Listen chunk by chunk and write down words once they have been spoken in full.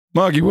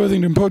Marky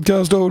Worthington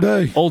podcast all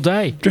day. All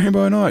day. Dream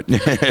by night.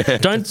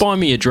 Don't buy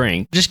me a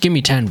drink. Just give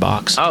me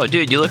 $10. Oh,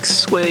 dude, you look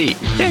sweet.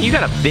 Yeah, you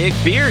got a big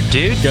beard,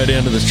 dude. Go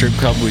down to the strip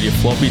club with your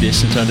floppy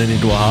disk and turn it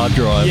into a hard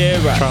drive.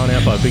 Yeah, right. Thrown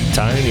out by Big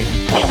Tony.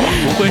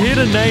 We're here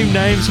to name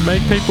names and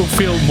make people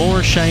feel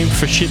more ashamed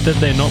for shit that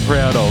they're not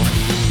proud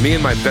of. Me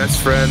and my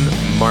best friend,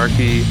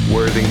 Marky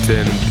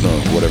Worthington. No,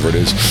 whatever it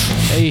is.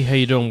 Hey, how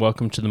you doing?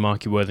 Welcome to the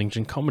Marky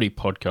Worthington Comedy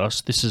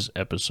Podcast. This is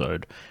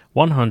episode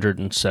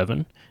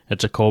 107.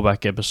 It's a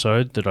callback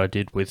episode that I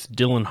did with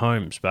Dylan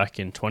Holmes back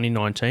in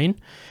 2019.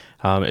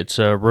 It's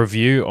a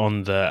review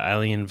on the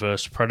Alien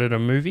vs. Predator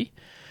movie.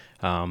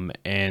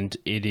 And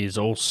it is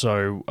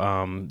also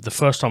the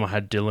first time I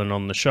had Dylan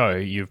on the show.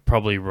 You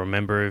probably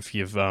remember, if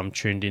you've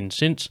tuned in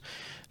since,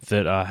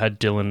 that I had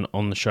Dylan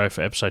on the show for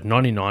episode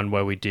 99,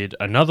 where we did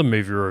another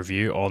movie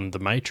review on The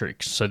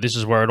Matrix. So this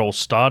is where it all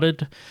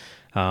started.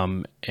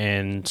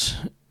 And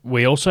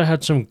we also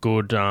had some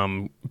good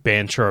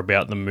banter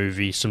about the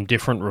movie, some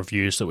different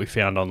reviews that we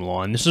found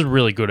online. This is a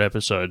really good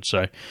episode,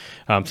 so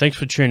thanks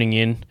for tuning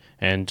in,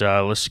 and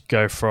let's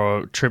go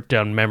for a trip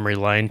down memory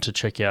lane to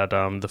check out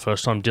the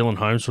first time Dylan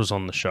Holmes was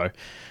on the show.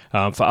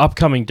 For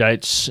upcoming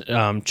dates,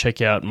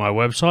 check out my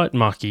website,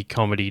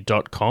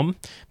 markycomedy.com,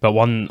 but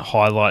one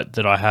highlight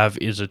that I have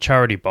is a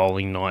charity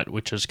bowling night,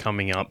 which is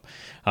coming up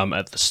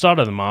at the start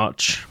of the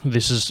March.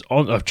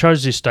 I've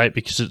chose this date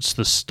because it's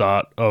the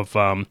start of,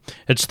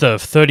 it's the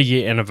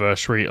 30-year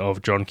anniversary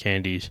of John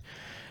Candy's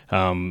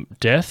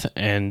death,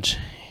 and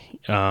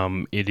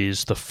it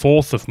is the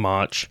 4th of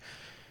March,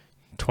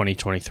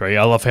 2023.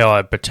 I love how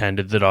I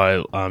pretended that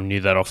I knew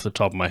that off the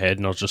top of my head,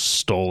 and I was just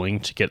stalling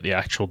to get the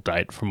actual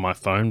date from my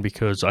phone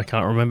because I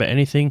can't remember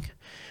anything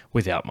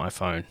without my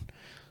phone.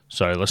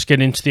 So let's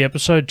get into the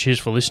episode. Cheers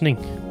for listening.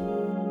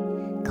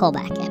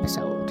 Callback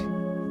episode.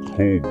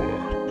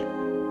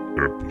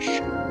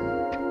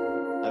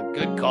 A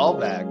good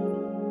callback.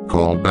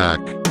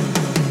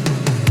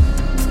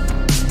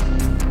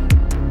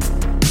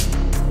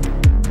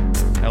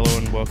 Hello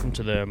and welcome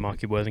to the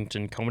Marky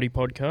Worthington Comedy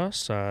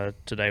Podcast.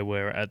 Today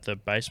we're at the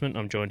basement.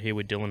 I'm joined here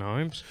with Dylan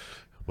Holmes.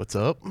 What's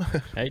up?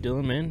 Hey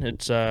Dylan, man.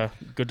 It's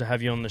good to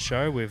have you on the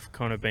show. We've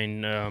kind of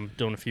been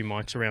doing a few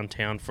mics around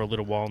town for a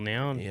little while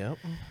now. And Yep.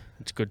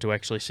 it's good to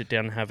actually sit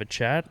down and have a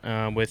chat.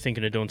 We're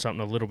thinking of doing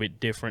something a little bit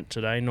different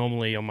today.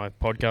 Normally on my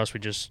podcast we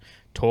just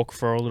talk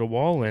for a little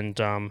while and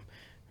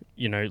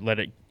let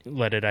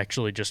it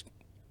actually just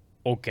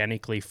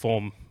organically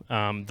form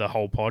the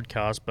whole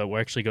podcast, but we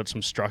actually got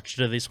some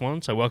structure to this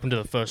one. So welcome to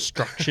the first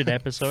structured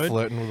episode.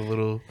 Flirting with a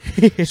little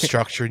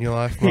structure in your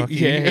life, Marky.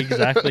 Yeah,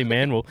 exactly,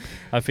 man. Well,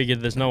 I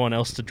figured there's no one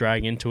else to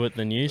drag into it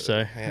than you,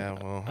 so... Yeah,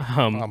 well,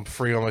 I'm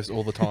free almost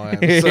all the time.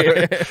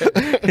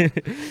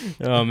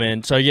 So. Oh,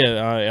 man. So,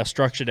 yeah, our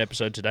structured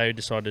episode today, we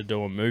decided to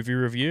do a movie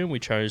review, and we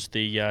chose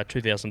the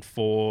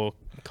 2004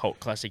 cult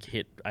classic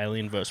hit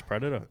Alien vs.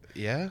 Predator.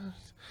 Yeah,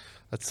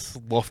 that's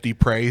lofty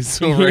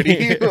praise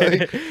already.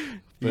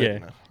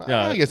 Yeah.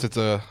 I guess it's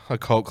a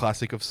cult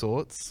classic of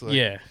sorts. So.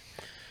 Yeah.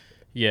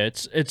 Yeah,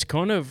 it's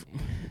kind of...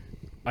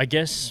 I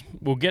guess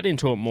we'll get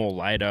into it more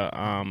later,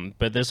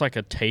 but there's like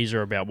a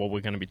teaser about what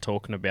we're going to be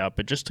talking about.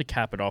 But just to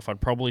cap it off,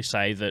 I'd probably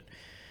say that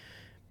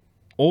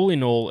all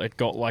in all, it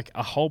got like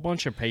a whole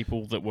bunch of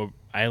people that were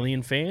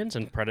Alien fans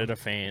and Predator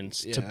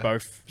fans to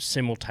both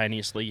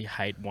simultaneously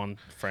hate one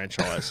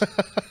franchise.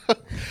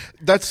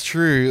 That's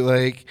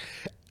true.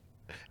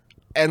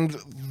 And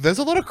there's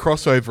a lot of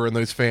crossover in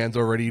those fans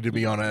already, to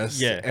be honest.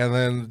 Yeah. And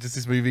then just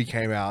this movie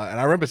came out, and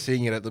I remember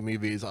seeing it at the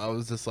movies. I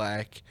was just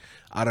like,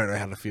 I don't know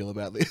how to feel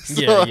about this.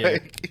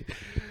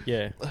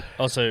 Yeah.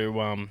 Also,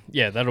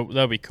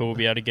 that'll be cool. We'll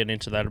be able to get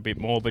into that a bit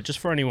more. But just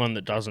for anyone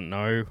that doesn't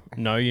know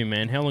you,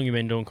 man, how long you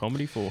been doing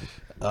comedy for?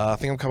 I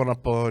think I'm coming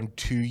up on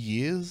 2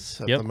 years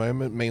at the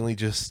moment, mainly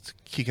just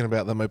kicking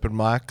about them open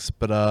mics,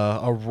 but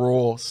a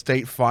Raw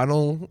state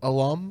final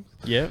alum.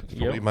 Yeah.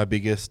 Probably my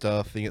biggest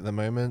thing at the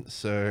moment.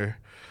 So,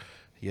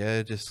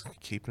 yeah, just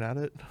keeping at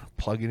it,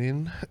 plugging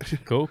in.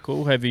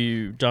 Cool. Have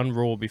you done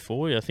Raw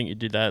before? I think you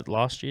did that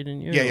last year,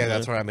 didn't you? Yeah,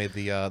 that's where I made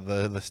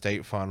the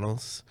state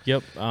finals.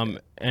 Yep.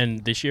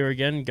 And this year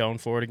again, going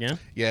for it again?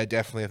 Yeah,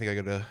 definitely. I think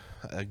I got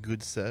a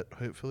good set,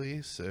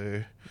 hopefully.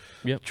 So,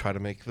 try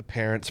to make the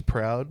parents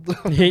proud.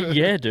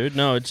 Yeah, dude.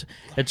 No,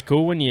 it's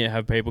cool when you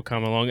have people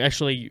come along.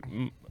 Actually,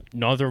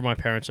 neither of my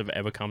parents have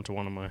ever come to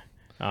one of my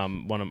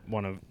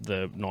one of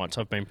the nights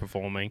I've been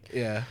performing.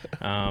 Yeah.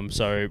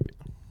 So,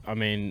 I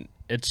mean,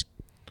 it's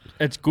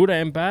good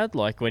and bad,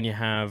 like when you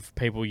have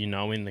people you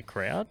know in the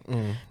crowd,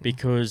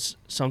 because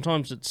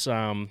sometimes it's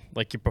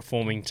like you're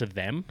performing to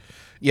them.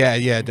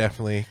 Yeah,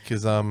 definitely.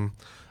 Because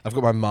I've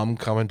got my mum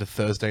coming to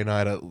Thursday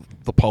night at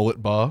the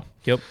Pollet Bar.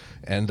 Yep.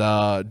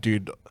 And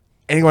dude,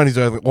 anyone who's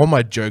all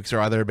my jokes are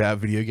either about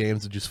video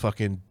games or just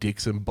fucking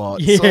dicks and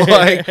butts.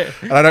 Yeah.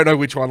 And I don't know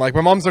which one. Like,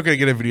 my mom's not going to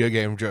get a video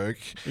game joke.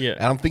 Yeah.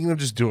 And I'm thinking of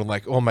just doing,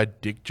 like, all my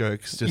dick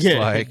jokes. Just,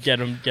 like... Get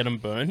them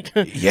burned.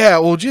 Yeah,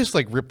 or just,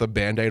 like, rip the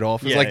Band-Aid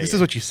off. It's this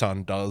is what your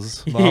son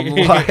does, Mum.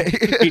 Like,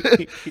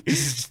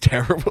 this is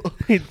terrible.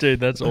 Dude,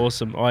 that's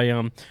awesome.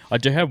 I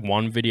do have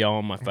one video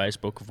on my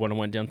Facebook of when I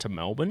went down to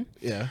Melbourne.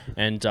 Yeah.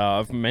 And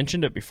I've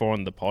mentioned it before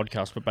on the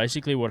podcast, but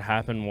basically what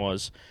happened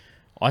was...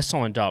 I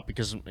signed up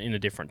because in a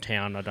different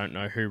town, I don't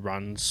know who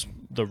runs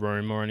the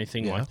room or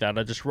anything like that.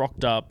 I just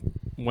rocked up,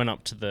 went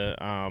up to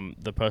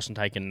the person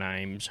taking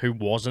names, who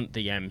wasn't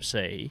the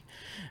MC,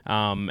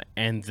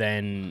 and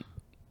then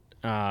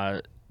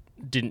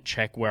didn't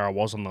check where I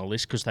was on the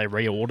list because they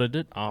reordered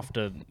it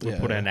after we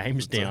put our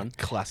names down.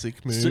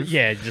 Classic move. So,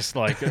 yeah, just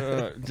like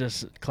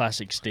just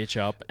classic stitch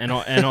up, and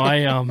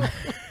I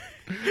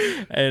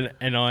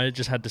And I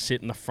just had to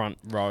sit in the front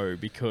row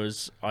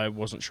because I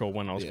wasn't sure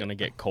when I was going to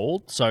get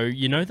called. So,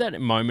 you know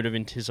that moment of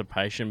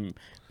anticipation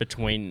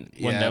between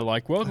when they're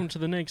like, welcome to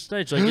the next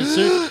stage. Like, as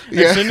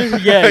soon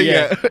as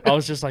I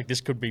was just like,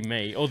 this could be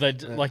me. Or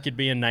they'd, like, it'd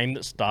be a name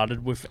that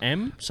started with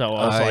M. So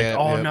I was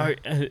no,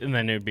 and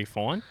then it'd be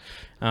fine.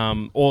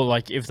 Or,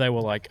 like, if they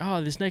were like,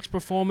 this next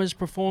performer's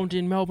performed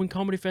in Melbourne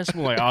Comedy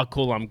Festival, like,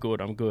 cool, I'm good.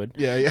 But,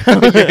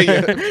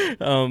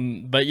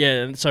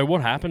 yeah, so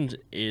what happened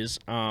is...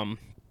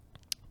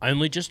 I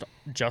only just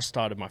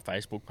started my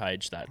Facebook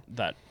page that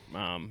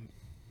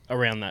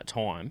around that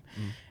time,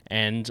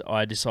 and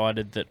I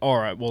decided that all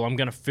right, well, I'm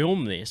going to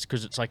film this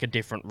because it's like a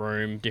different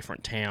room,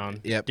 different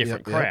town,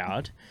 different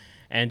crowd,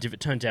 and if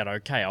it turns out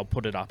okay, I'll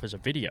put it up as a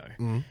video.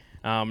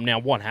 Now,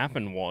 what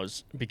happened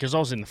was because I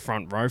was in the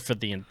front row for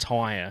the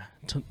entire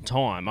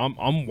time,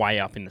 I'm way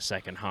up in the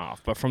second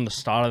half, but from the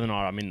start of the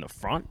night, I'm in the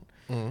front.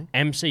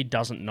 MC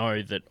doesn't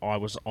know that I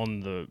was on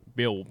the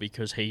bill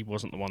because he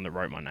wasn't the one that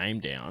wrote my name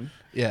down.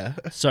 Yeah.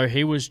 So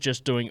he was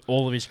just doing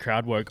all of his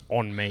crowd work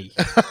on me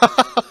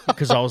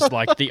because I was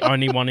like the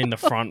only one in the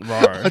front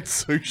row. That's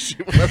so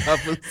shit what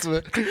happens to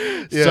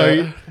it. Yeah.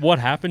 So what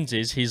happens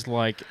is he's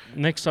like,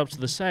 next up to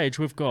the stage,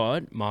 we've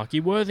got Marky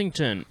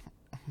Worthington.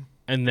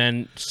 And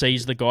then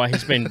sees the guy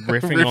he's been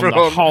riffing on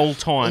the whole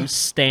time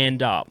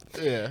stand up.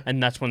 Yeah.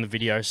 And that's when the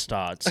video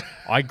starts.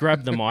 I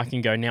grab the mic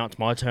and go, now it's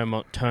my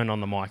turn on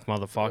the mic,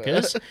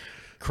 motherfuckers.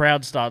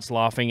 Crowd starts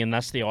laughing, and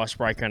that's the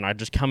icebreaker. And I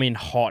just come in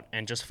hot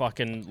and just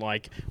fucking,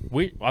 like...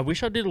 I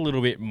wish I did a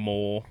little bit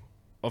more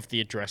of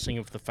the addressing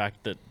of the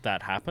fact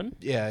that happened.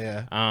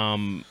 Yeah.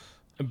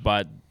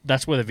 But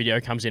that's where the video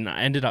comes in.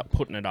 I ended up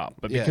putting it up.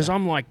 But because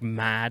I'm, like,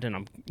 mad and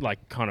I'm,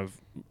 like, kind of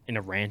in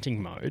a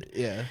ranting mode...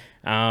 Yeah.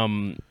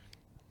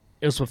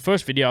 It was the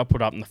first video I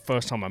put up and the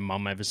first time my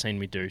mum ever seen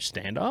me do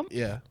stand-up.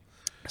 Yeah.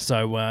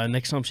 So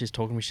next time she's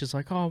talking to me, she's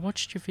like, I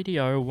watched your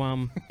video.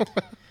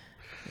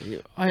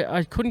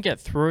 I couldn't get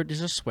through it. Is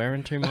it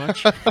swearing too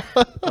much?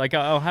 Like,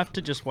 I'll have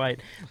to just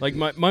wait. Like,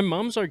 my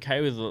mum's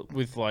okay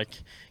with like,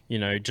 you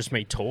know, just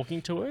me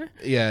talking to her.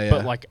 Yeah.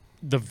 But, like,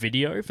 the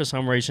video, for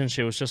some reason,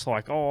 she was just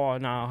like, oh,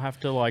 no, I'll have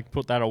to, like,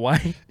 put that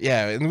away.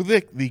 Yeah, and with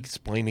the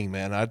explaining,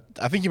 man, I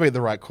think you made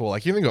the right call.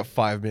 Like, you only got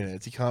 5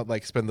 minutes. You can't,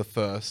 like, spend the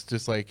first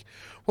just, like,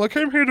 well, I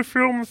came here to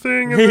film the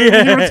thing, and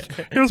then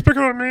he was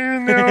picking on me,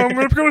 and now I'm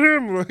going to pick on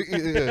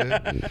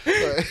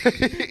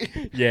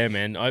him. Yeah,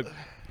 man,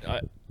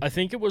 I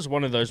think it was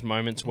one of those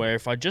moments where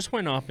if I just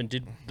went up and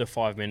did the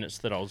 5 minutes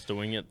that I was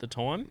doing at the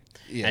time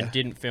and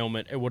didn't film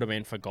it, it would have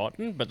been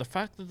forgotten. But the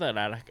fact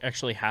that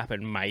actually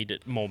happened made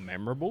it more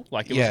memorable.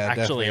 Like, it was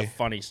actually a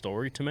funny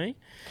story to me.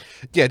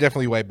 Yeah,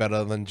 definitely way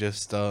better than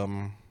just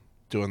doing,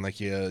 like,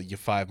 your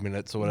 5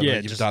 minutes or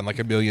whatever you've done, like,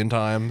 a million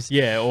times.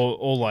 Yeah,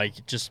 or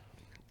like, just...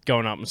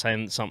 going up and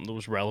saying something that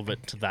was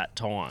relevant to that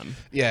time.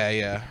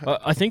 Yeah.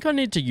 I think I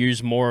need to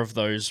use more of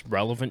those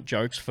relevant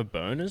jokes for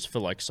burners for,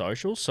 like,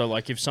 socials. So,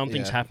 like, if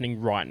something's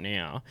happening right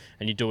now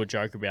and you do a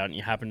joke about it and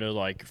you happen to,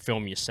 like,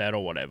 film your set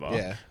or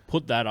whatever,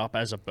 put that up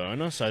as a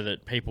burner so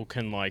that people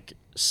can, like,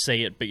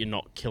 see it but you're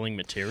not killing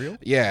material.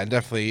 Yeah,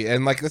 definitely.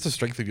 And, like, that's a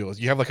strength of yours.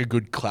 You have, like, a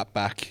good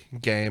clapback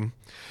game.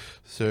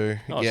 So,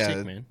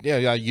 sick, man.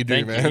 Yeah, you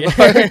do, man. You.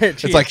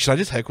 It's like, should I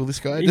just heckle this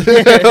guy?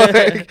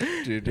 Like,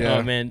 dude,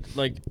 oh, man.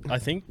 Like, I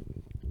think...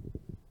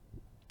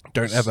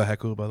 Don't ever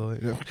heckle, by the way.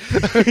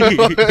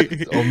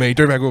 Or me.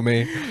 Don't heckle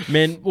me.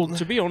 Man, well,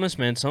 to be honest,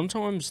 man,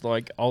 sometimes,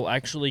 like, I'll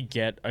actually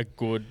get a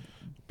good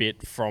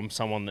bit from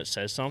someone that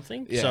says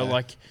something. Yeah. So,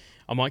 like...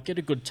 I might get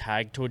a good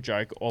tag to a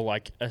joke or,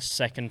 like, a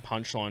second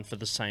punchline for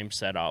the same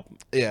setup.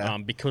 Yeah.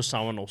 Because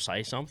someone will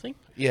say something.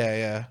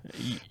 Yeah.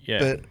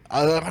 But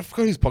I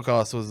forgot whose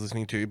podcast I was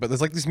listening to, but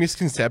there's, like, this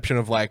misconception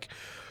of, like,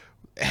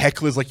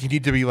 hecklers, like, you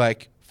need to be,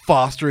 like,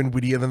 faster and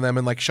wittier than them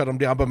and, like, shut them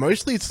down. But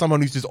mostly it's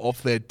someone who's just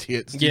off their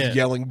tits, just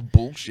yelling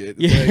bullshit.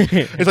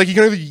 It's like you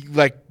can only,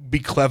 like, be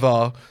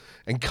clever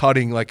and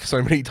cutting, like, so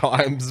many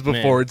times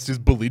before it's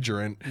just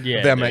belligerent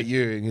them at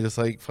you, and you're just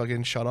like,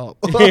 fucking shut up.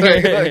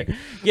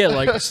 Yeah,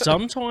 like,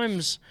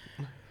 sometimes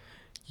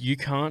you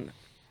can't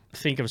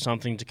think of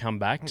something to come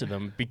back to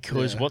them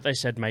because what they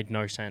said made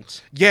no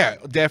sense. Yeah,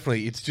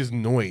 definitely. It's just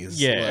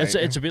noise. Yeah,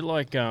 it's a bit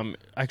like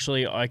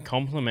actually I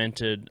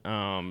complimented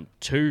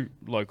 2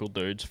 local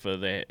dudes for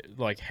their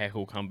like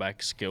heckle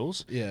comeback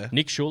skills. Yeah.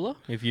 Nick Schuler,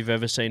 if you've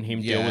ever seen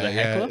him deal with a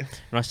heckler,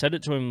 and I said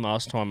it to him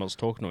last time I was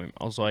talking to him.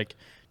 I was like,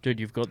 dude,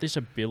 you've got this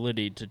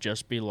ability to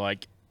just be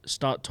like,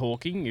 start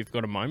talking, you've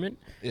got a moment,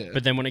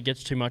 but then when it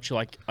gets too much, you're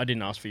like, I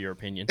didn't ask for your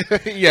opinion.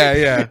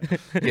 yeah.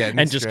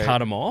 And just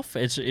cut him off.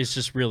 It's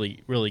just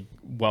really, really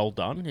well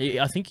done.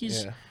 I think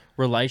his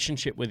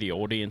relationship with the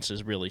audience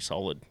is really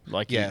solid.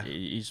 Like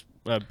his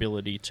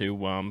ability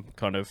to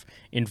kind of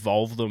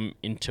involve them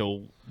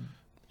until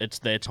it's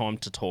their time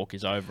to talk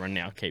is over and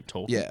now keep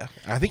talking. Yeah.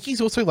 I think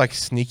he's also like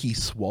sneaky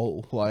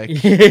swole. Like,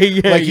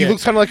 he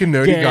looks kind of like a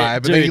nerdy guy,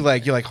 but then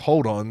you're like,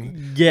 hold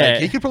on. Yeah. Like,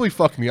 he could probably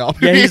fuck me up.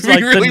 Yeah, he's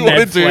like really the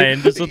Ned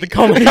Flanders of the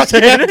comedy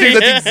scene.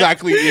 Dude, that's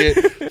exactly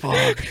it.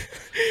 Fuck.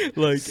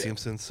 Like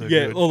Simpsons so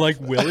good. or like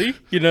Willie,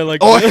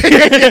 like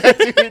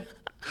dude.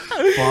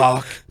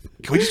 Fuck.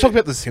 Can we just talk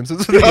about The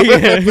Simpsons for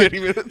another 30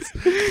 minutes?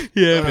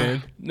 Yeah,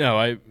 man. No,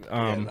 I'm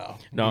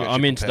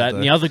into that.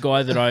 And the other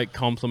guy that I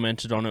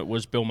complimented on it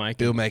was Bill Macon.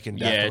 Bill Macon,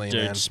 definitely, yeah,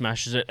 dude, man.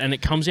 Smashes it. And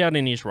it comes out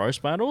in his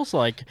roast battles.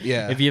 Like,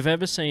 if you've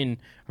ever seen...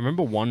 I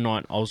remember one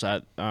night I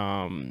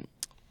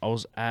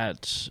was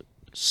at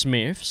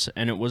Smith's,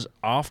 and it was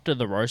after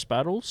the roast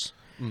battles,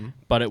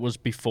 but it was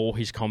before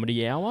his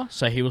comedy hour.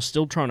 So he was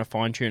still trying to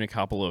fine-tune a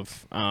couple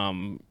of...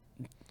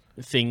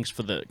 things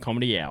for the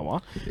comedy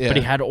hour, but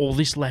he had all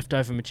this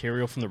leftover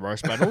material from the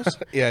roast battles.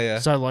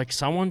 So like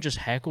someone just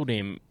heckled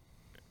him,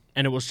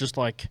 and it was just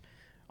like,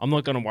 I'm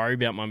not going to worry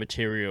about my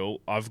material.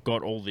 I've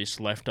got all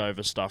this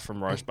leftover stuff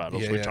from roast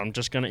battles, which I'm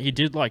just going to... He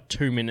did like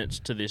 2 minutes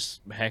to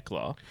this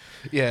heckler.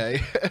 Yeah.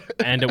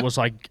 And it was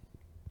like,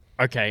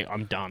 okay,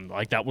 I'm done.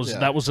 Like that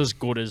was as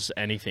good as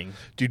anything.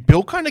 Dude,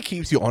 Bill kind of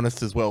keeps you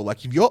honest as well.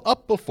 Like if you're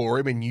up before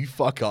him and you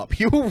fuck up,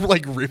 he'll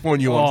like rip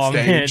on you on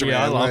stage.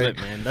 Man, I love it,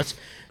 man.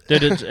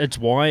 Dude, it's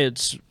why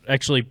it's...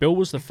 Actually, Bill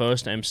was the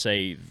first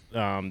MC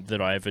that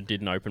I ever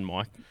did an open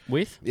mic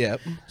with. Yep.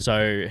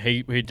 So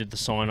he did the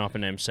sign-up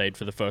and MC'd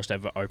for the first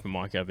ever open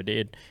mic I ever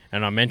did.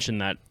 And I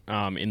mentioned that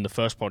in the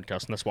first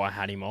podcast, and that's why I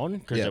had him on,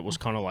 because it was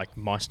kind of like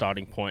my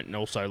starting point and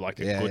also like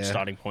a good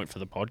starting point for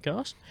the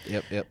podcast.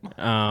 Yep.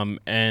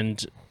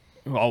 And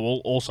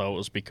also it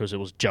was because it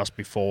was just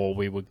before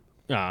we were...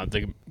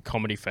 the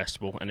comedy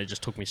festival, and it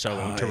just took me so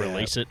long to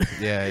release it.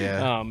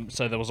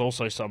 So there was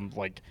also some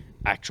like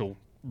actual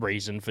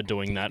reason for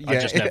doing that. I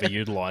just never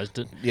utilized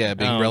it. Yeah,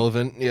 being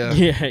relevant.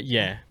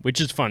 Yeah.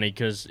 Which is funny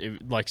because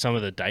like some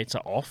of the dates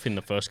are off in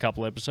the first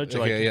couple episodes.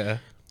 Like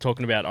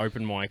talking about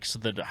open mics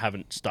that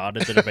haven't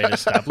started, that have been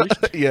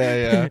established.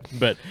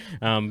 But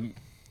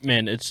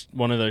man, it's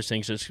one of those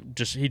things. It's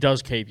just he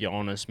does keep you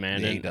honest,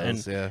 man. He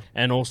does.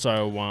 And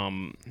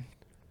also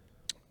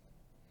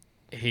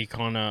he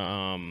kind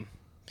of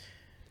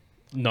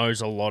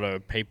knows a lot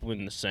of people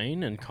in the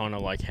scene and kind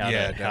of like he's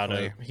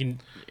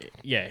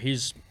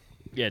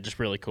just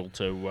really cool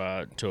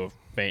to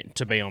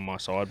be on my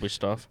side with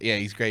stuff. Yeah,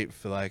 he's great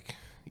for like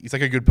he's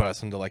like a good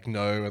person to like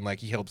know, and like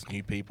he helps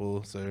new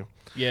people. So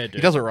yeah, dude.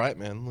 He does it right,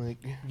 man. Like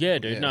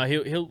dude. No,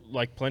 he'll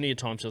like plenty of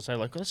times he'll say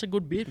like, oh, that's a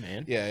good bit,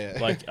 man. Yeah.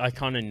 Like I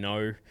kind of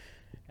know.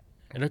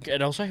 And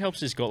it also helps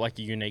he's got like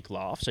a unique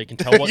laugh, so you can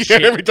tell what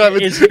shit every time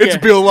it's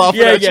Bill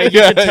laughing. You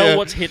can tell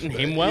what's hitting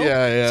him well.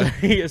 So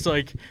it's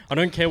like, I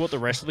don't care what the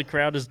rest of the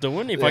crowd is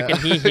doing. If I can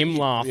hear him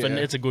laugh and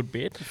it's a good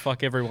bit,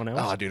 fuck everyone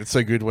else. Oh, dude, it's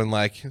so good when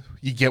like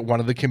you get one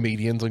of the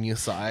comedians on your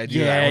side.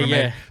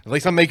 At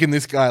least I'm making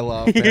this guy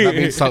laugh. Man. That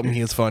means something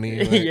here's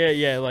funny.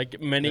 Like.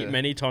 Like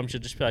many times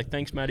you'll just be like,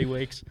 thanks, Matty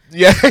Weeks.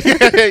 Yeah.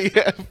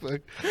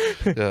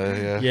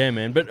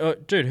 Man.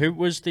 But dude, who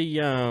was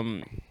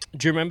the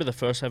do you remember the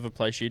first ever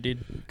place you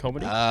did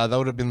comedy? That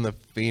would have been the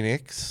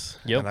Phoenix.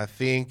 Yep. And I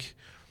think...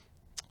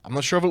 I'm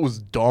not sure if it was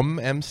Dom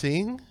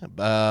emceeing.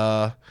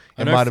 I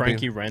know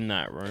Frankie ran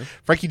that room.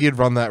 Frankie did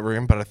run that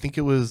room, but I think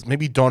it was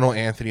maybe Don or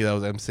Anthony that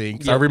was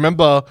emceeing. So I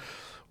remember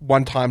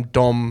one time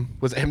Dom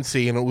was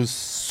MC and it was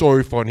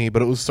so funny,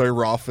 but it was so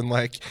rough and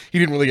like he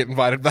didn't really get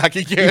invited back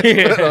again.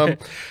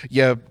 But,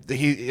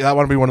 that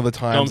would be one of the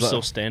times. Dom's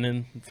still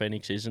standing.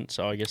 Phoenix isn't,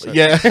 so I guess. But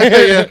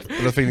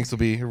the Phoenix will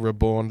be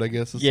reborn, I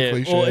guess. Is the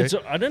cliche. Well,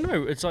 I don't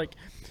know. It's like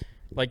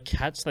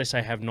cats. They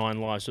say have 9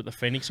 lives, but the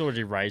Phoenix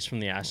already raised from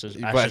the ashes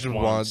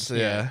once.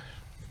 Yeah.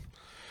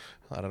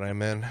 I don't know,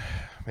 man.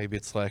 Maybe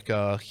it's like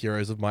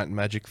Heroes of Might and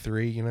Magic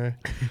 3, you know?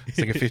 It's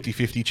like a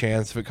 50-50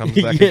 chance if it comes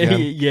back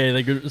again.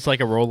 It's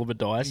like a roll of a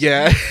dice.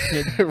 Yeah.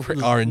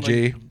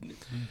 RNG. Like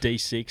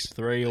D6,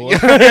 3 or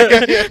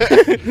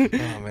whatever.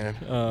 Oh, man.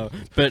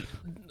 But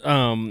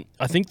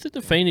I think that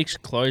the Phoenix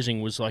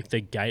closing was like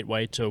the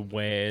gateway to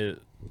where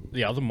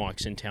the other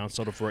mics in town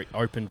sort of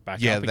opened back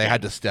up again. They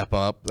had to step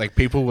up. Like,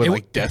 people were,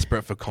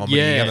 desperate for comedy,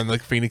 and then,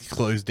 like, Phoenix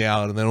closed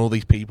down, and then all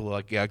these people are,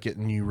 like, out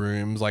getting new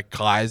rooms. Like,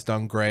 Kai's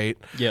done great.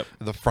 Yep.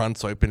 The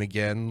front's open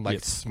again.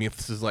 Like,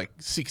 Smith's is, like,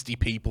 60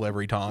 people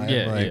every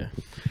time.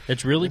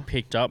 It's really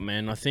picked up,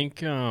 man. I think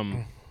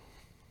that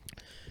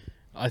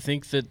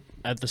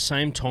at the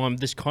same time,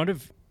 this kind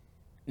of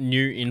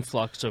new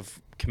influx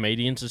of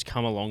comedians has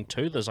come along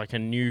too. There's like a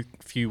new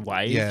few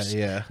waves.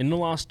 Yeah. In the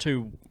last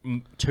 2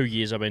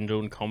 years I've been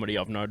doing comedy,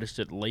 I've noticed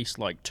at least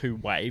like 2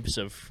 waves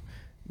of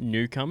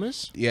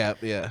newcomers. Yeah.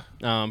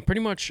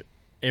 Pretty much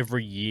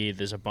every year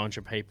there's a bunch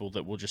of people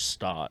that will just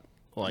start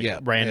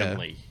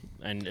randomly.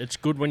 And it's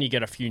good when you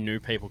get a few new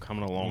people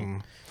coming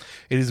along.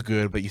 It is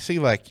good, but you see,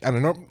 like, I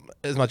don't know, not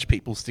as much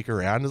people stick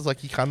around as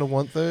like you kind of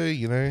want, though.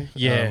 You know.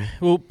 Yeah.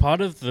 Well,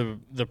 part of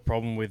the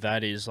problem with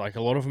that is like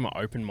a lot of them are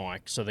open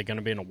mic, so they're going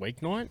to be on a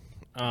weeknight.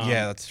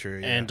 Yeah, that's true.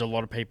 Yeah. And a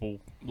lot of people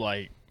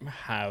like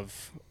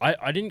have.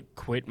 I didn't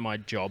quit my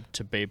job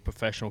to be a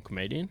professional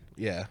comedian.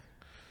 Yeah.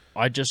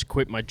 I just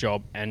quit my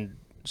job and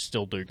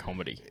still do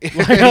comedy.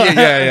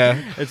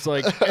 yeah. It's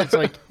like,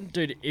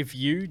 dude, if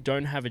you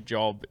don't have a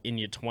job in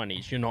your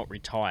 20s, you're not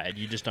retired.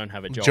 You just don't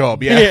have a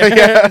job. Yeah.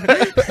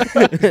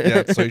 Yeah,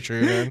 it's so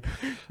true, man.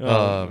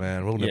 Oh,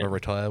 man, we'll never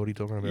retire. What are you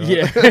talking about?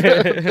 Yeah.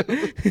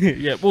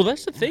 Yeah. Well,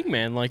 that's the thing,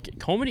 man. Like,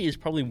 comedy is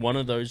probably one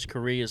of those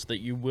careers that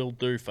you will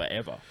do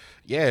forever.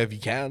 Yeah, if you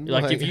can.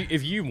 Like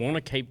if you want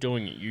to keep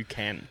doing it, you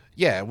can.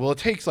 Yeah, well, it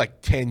takes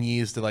like 10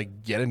 years to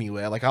like get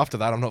anywhere. Like after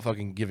that, I'm not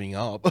fucking giving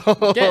up.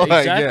 Yeah,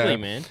 exactly,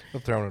 man. I'm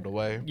throwing it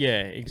away.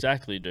 Yeah,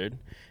 exactly, dude.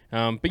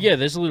 But yeah,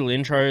 there's a little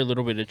intro, a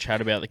little bit of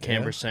chat about the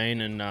Canberra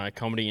scene and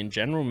comedy in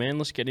general, man.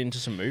 Let's get into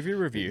some movie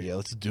review. Yeah,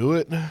 let's do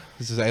it.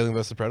 This is Alien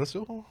vs. Predator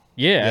still?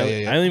 Yeah,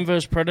 Alien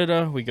vs.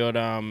 Predator. We got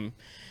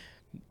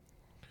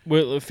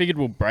we figured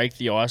we'll break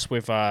the ice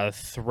with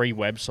 3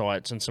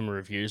 websites and some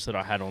reviews that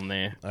I had on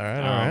there. All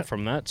right.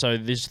 From that. So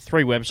there's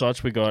 3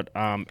 websites. We got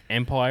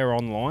Empire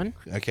Online.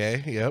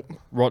 Okay, yep.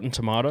 Rotten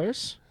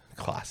Tomatoes.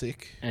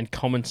 Classic. And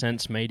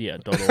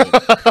commonsensemedia.org.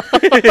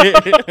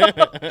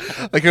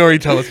 I can already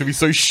tell it's going to be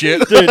so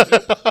shit. Dude,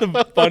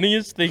 the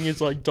funniest thing is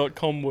like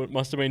 .com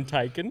must have been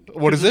taken.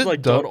 What is it?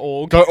 Like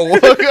 .org.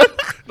 .org?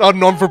 Not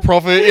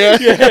non-for-profit, yeah.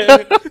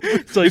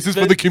 So this is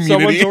for the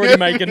community. Someone's already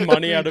making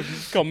money out of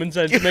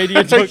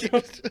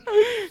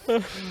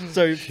commonsensemedia.com.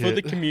 So for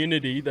the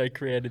community, they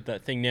created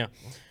that thing. Now,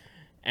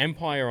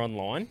 Empire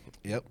Online,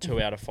 2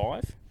 out of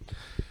 5.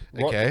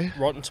 Okay.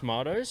 Rotten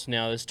Tomatoes.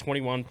 Now there's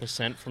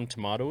 21% from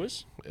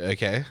Tomatoers.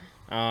 Okay.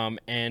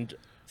 And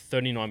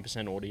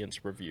 39%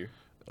 audience review.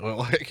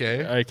 Well,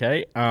 okay.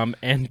 Okay.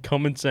 And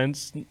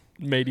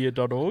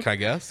commonsensemedia.org. Can I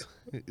guess?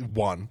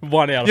 1.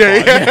 1 out of 5.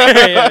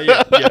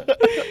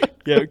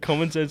 Yeah.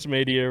 Common Sense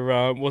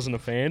Media wasn't a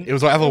fan. It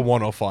was either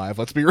 1 or 5.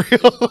 Let's be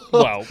real.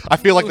 Well, I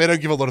feel like they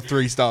don't give a lot of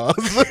 3 stars.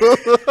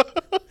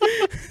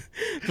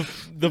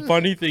 the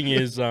funny thing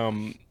is,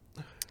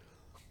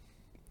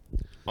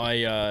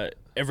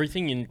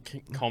 everything in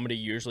comedy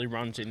usually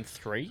runs in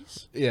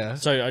 3s. Yeah.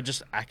 So I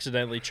just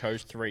accidentally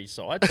chose 3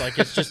 sites. Like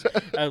it's just,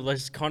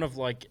 it's kind of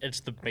like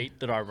it's the beat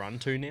that I run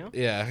to now.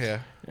 Yeah.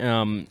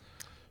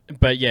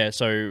 But yeah,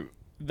 so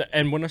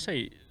and when I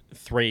say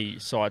 3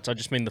 sites, I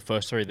just mean the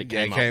first 3 that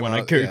came up when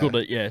I googled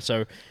it. Yeah.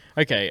 So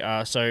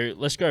okay. So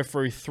let's go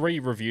through 3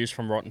 reviews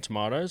from Rotten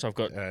Tomatoes. I've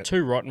got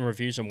 2 rotten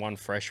reviews and 1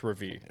 fresh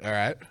review. All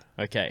right.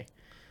 Okay.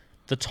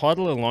 The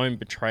title alone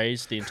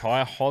betrays the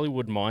entire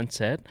Hollywood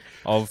mindset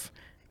of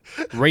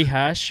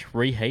rehash,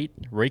 reheat,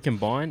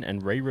 recombine,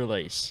 and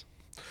re-release.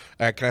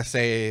 Can I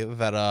say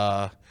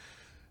that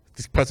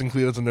this person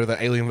clearly doesn't know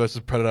that Alien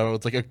vs. Predator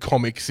was like a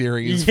comic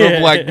series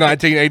from like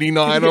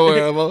 1989 or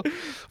whatever.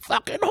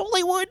 Fucking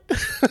Hollywood.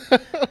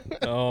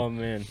 Oh,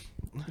 man.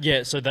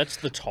 Yeah, so that's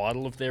the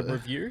title of their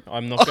review.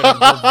 I'm not going to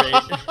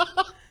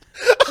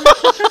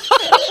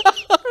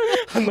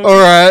I'm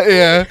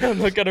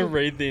not going to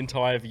read the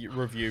entire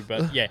review,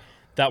 but yeah.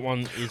 That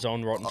one is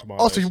on Rotten Tomatoes.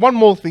 Also, one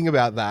more thing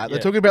about that. They're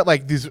talking about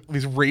like this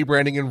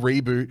rebranding and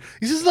reboot.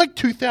 This is like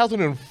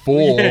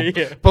 2004.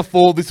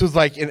 Before this was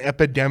like an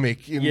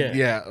epidemic. Anyway.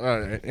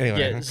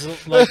 Yeah, so,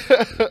 like,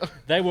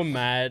 they were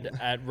mad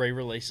at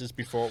re-releases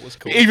before it was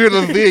cool. Even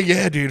the thing,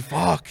 yeah, dude,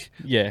 fuck.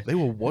 Yeah. They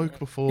were woke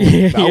before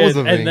that was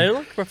a thing. And they're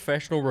like a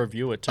professional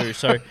reviewer too.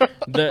 So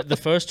the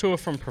first 2 are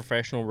from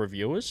professional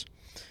reviewers.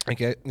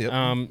 Okay.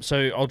 Yep.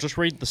 So I'll just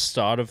read the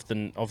start of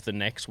the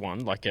next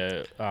one, like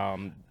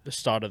the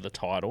start of the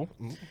title,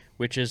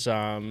 which is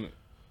I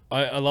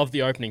love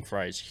the opening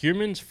phrase.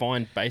 Humans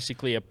find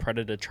basically a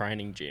predator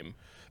training gym.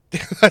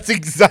 That's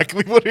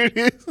exactly what it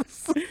is.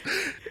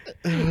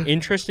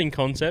 Interesting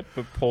concept,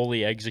 but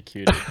poorly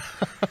executed.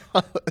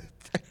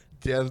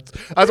 Yeah,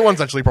 that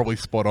one's actually probably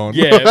spot on.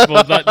 Yeah,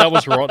 well that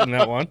was rotten.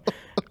 That one.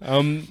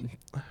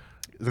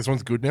 This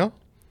one's good now.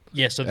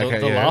 Yeah, so the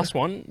last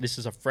one, this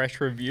is a fresh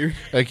review.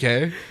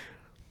 Okay.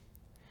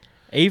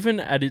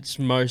 Even at its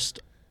most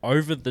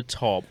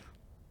over-the-top,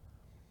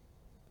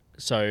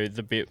 so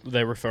the bit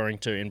they're referring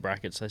to in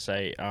brackets, they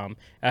say,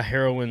 our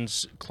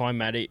heroine's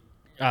climatic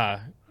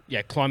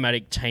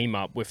team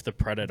up with the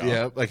Predator.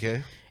 Yeah,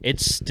 okay.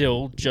 It's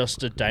still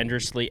just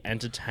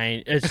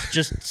it's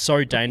just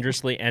so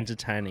dangerously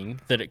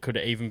entertaining that it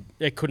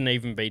couldn't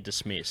even be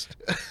dismissed.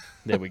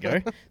 There we go.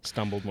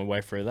 Stumbled my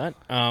way through that.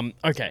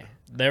 Okay.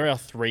 There are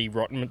 3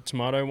 Rotten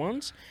Tomato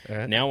ones.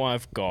 Now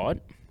I've got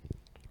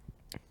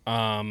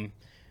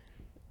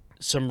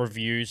some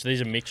reviews.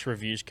 These are mixed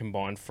reviews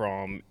combined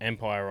from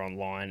Empire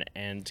Online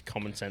and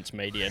Common Sense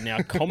Media. Now,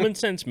 Common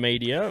Sense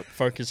Media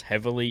focus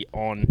heavily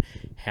on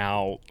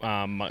how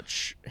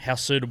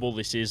suitable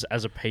this is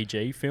as a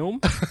PG film.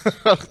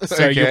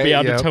 So you'll be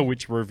able to tell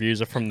which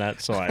reviews are from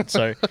that side.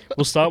 So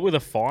we'll start with a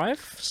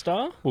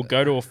 5-star. We'll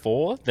go to a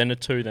 4, then a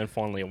 2, then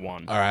finally a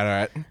 1. All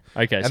right.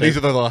 Okay. And these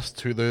are the last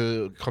two,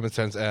 the Common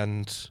Sense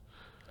and...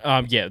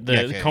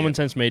 Common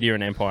Sense Media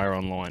and Empire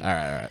Online. All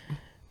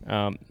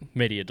right.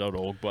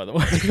 Media.org, by the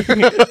way.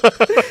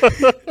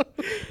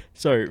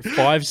 So,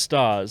 5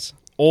 stars.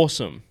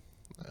 Awesome.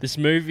 This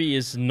movie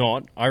is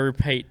not, I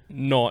repeat,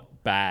 not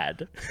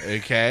bad.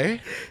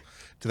 Okay.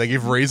 Do they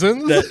give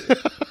reasons?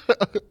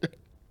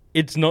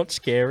 It's not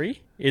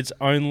scary. It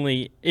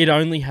only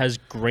has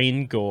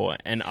green gore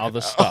and other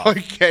stuff.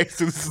 Okay,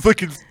 so this is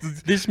like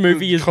this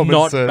movie is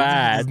not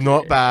bad. It's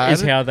not bad.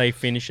 Is how they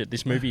finish it.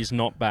 This movie is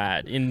not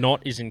bad.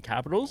 Not is in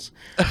capitals,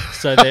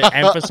 so they're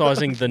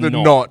emphasizing the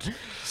not.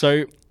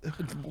 So,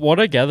 what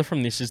I gather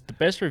from this is the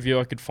best review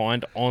I could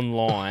find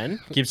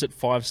online gives it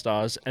 5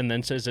 stars and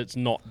then says it's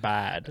not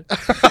bad.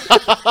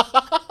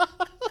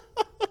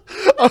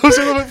 I was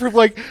a little bit from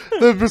like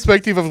the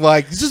perspective of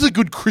like this is a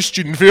good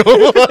Christian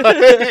film.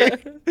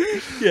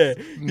 Yeah,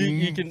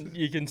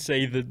 you can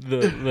see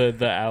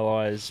the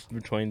allies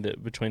between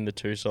the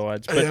two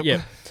sides. But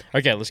yeah,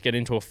 okay, let's get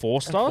into a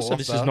 4-star. So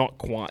this is not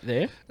quite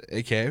there.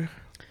 Okay.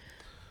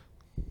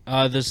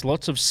 There's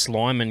lots of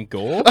slime and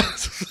gore.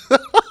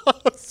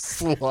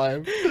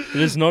 Slime.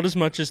 There's not as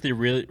much as the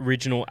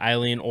original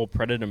Alien or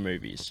Predator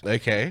movies.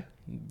 Okay.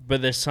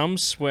 But there's some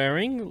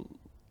swearing.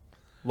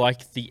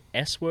 Like the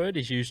S word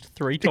is used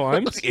 3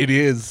 times. It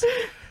is.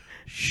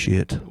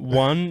 Shit.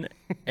 1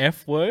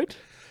 F word.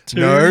 2,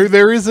 no,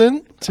 there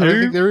isn't. I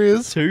don't think there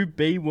is. 2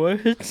 B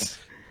words.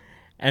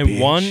 And Bitch.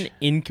 1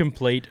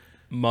 incomplete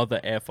mother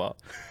effer.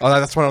 Oh,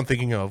 that's what I'm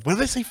thinking of. Where do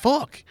they say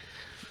fuck?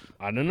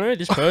 I don't know.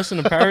 This person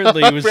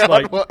apparently was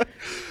like...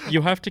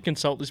 You have to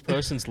consult this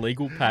person's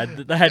legal pad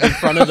that they had in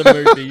front of the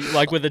movie,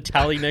 like with a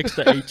tally next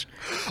to each.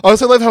 I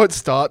also love how it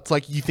starts.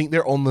 Like, you think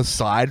they're on the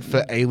side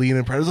for Alien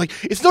and Predator. It's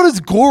like, it's not as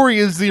gory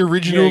as the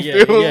original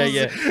films.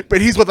 Yeah.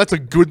 But here's what, that's a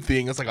good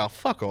thing. It's like, oh,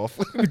 fuck off.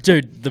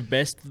 Dude, the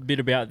best bit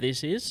about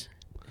this is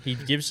he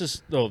gives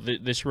us...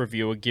 this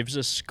reviewer gives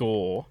a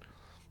score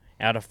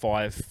out of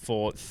 5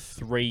 for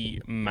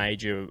 3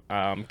 major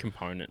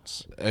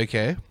components.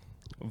 Okay.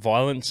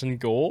 Violence and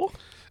gore,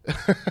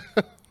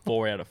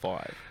 4 out of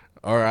 5.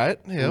 All right.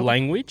 Yeah.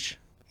 Language,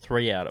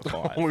 3 out of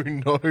 5. Oh,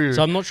 no.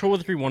 So I'm not sure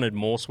whether he wanted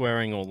more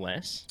swearing or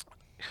less.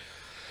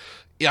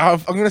 Yeah, I'm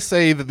going to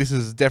say that this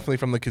is definitely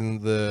from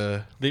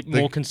the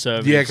more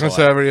conservative Yeah, side.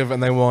 conservative,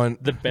 and they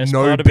want the best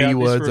no part about B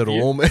words this at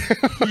review, all, man.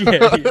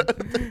 yeah.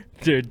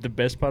 Dude, the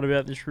best part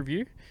about this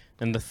review,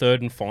 and the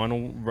third and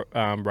final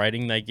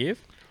rating they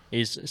give,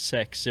 is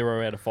sex,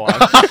 0 out of 5.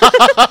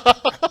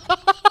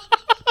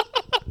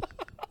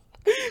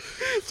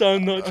 So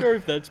I'm not sure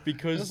if that's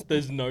because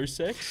there's no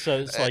sex, so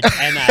it's like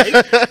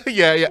NA.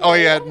 yeah. Oh,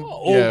 yeah.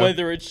 Or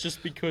whether it's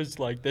just because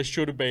like there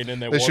should have been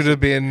and there should wasn't. have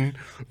been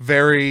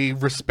very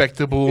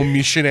respectable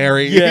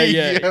missionary.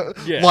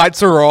 Yeah.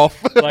 Lights are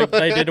off. Like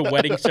they did a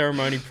wedding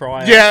ceremony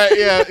prior.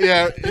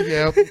 Yeah.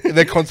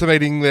 They're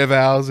consummating their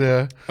vows.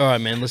 Yeah. All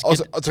right, man. Let's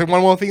Also, so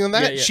one more thing on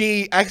that. Yeah.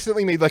 She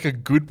accidentally made like a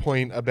good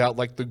point about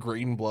like the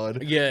green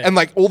blood. Yeah. And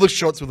like all the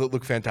shots with it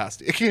look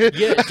fantastic. Yeah,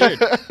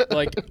 dude.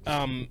 Like,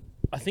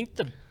 I think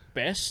the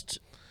best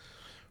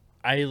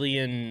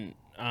Alien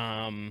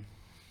kind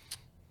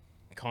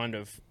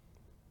of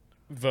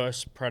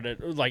versus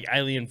Predator, like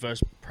Alien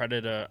versus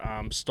Predator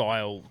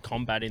style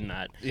combat in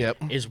that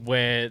is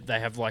where they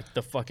have like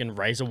the fucking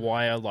razor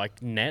wire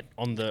like net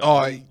on the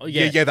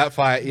that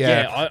fight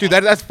Yeah, dude,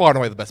 that's far and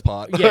away the best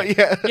part.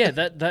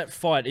 That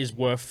fight is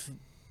worth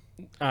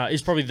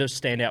is probably the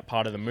standout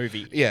part of the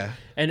movie.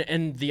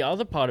 And the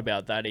other part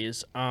about that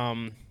is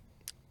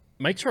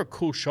makes her a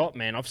cool shot,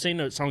 man. I've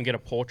seen someone get a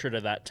portrait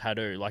of that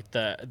tattoo, like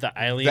the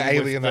alien. The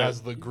alien that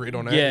has the grid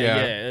on it.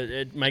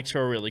 It makes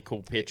her a really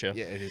cool picture.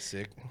 Yeah, it is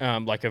sick.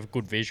 Like a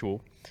good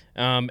visual.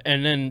 And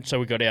then,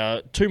 so we got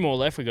our 2 more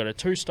left. We got a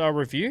 2-star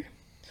review.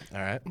 All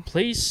right.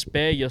 Please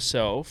spare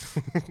yourself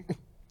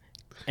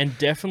and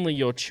definitely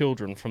your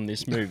children from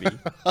this movie.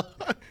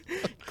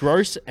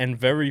 Gross and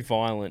very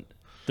violent.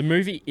 The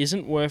movie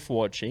isn't worth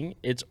watching.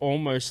 It's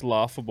almost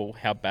laughable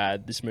how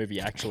bad this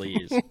movie actually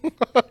is.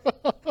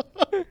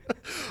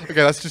 Okay,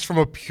 that's just from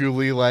a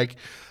purely like,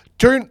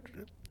 don't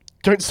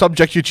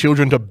subject your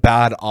children to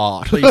bad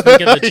art. Please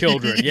think of the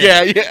children.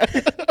 Yeah.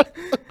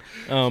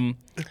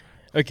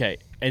 Okay,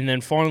 and then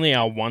finally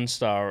our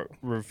 1-star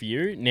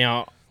review.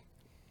 Now,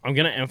 I'm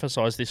going to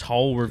emphasize this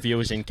whole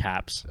review is in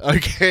caps.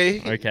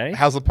 Okay.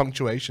 How's the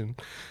punctuation?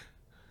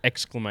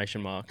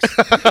 Exclamation marks.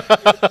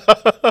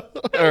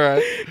 All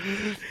right.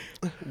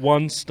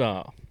 1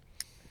 star.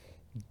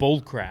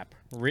 Bullcrap.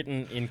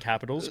 Written in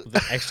capitals with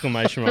an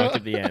exclamation mark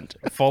at the end.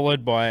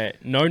 Followed by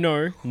no.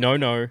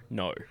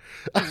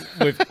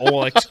 With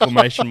all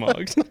exclamation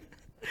marks.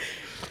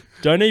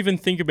 Don't even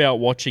think about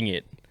watching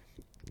it.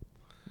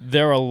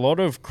 there are a lot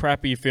of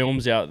crappy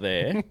films out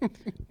there,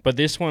 but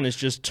this one is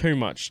just too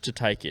much to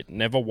take it.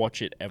 Never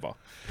watch it ever.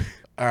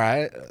 All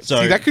right.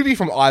 So- See, that could be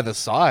from either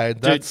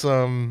side. Dude, That's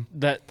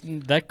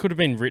That could have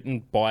been written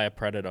by a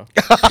predator.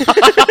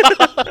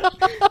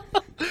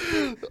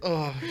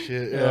 oh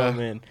shit. Oh Yeah.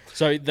 man.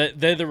 So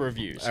they're the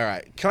reviews. All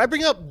right. Can I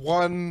bring up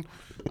one?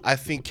 I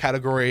think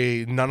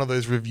category none of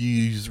those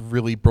reviews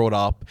really brought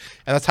up,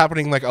 and that's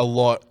happening like a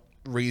lot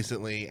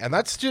recently. And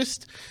that's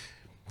just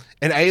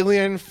an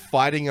alien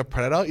fighting a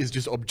predator is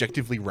just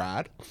objectively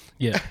rad,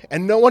 Yeah.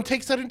 and no one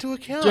takes that into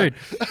account. Dude,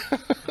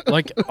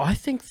 like I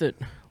think that,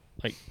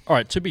 like, all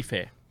right. To be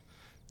fair,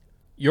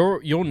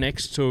 you're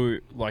next to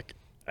like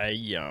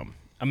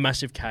a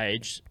massive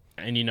cage,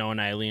 and you know an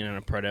alien and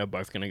a predator are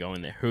both going to go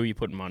in there. Who are you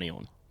putting money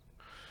on?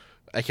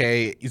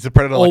 Okay, is the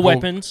predator All like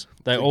weapons.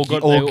 They all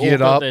got geared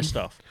got up, their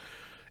stuff.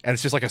 and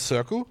it's just like a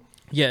circle?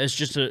 Yeah, it's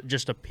just a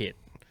pit,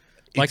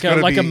 It's like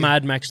gotta a be-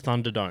 Mad Max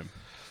Thunderdome.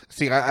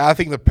 See, I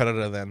think the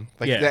predator then,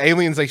 like Yeah. the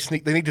aliens, they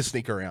need to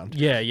sneak around.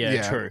 Yeah,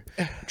 Yeah.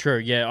 true.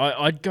 Yeah,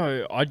 I'd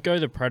go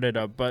the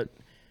predator, but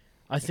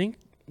I think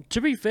to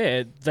be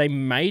fair, they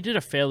made it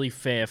a fairly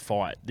fair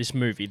fight. This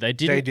movie, they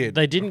didn't.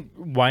 They didn't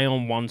weigh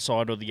on one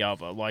side or the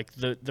other. Like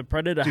the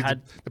predator Dude,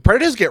 had. the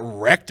predators get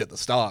wrecked at the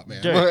start,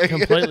 man. Dude, Like-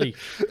 completely.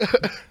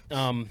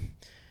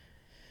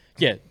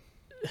 Yeah,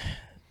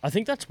 I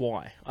think that's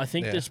why. I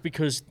think Yeah. that's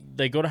because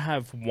they got to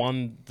have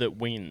one that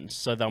wins,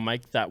 so they'll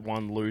make that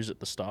one lose at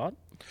the start.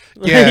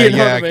 Yeah, You know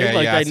yeah, what I mean? okay,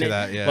 Like yeah, I they see need-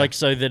 that, yeah. Like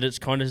so that it's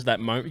kind of that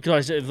moment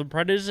because if the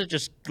predators are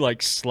just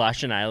like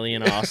slashing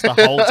alien ass the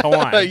whole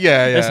time.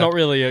 Yeah, It's yeah. not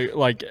really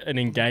like an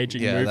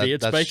engaging Yeah, movie.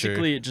 It's that's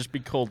basically it just be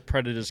called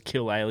Predators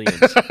Kill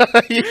Aliens.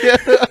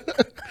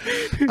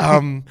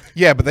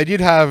 Yeah, but they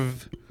did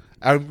have.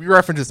 We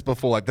referenced this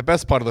before. Like the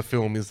best part of the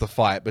film is the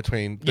fight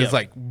between. There's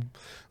Yeah.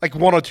 like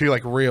one or two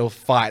like real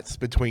fights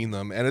between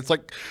them, and it's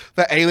like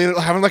the alien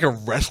having like a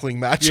wrestling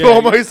match Yeah,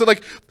 almost. So,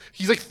 like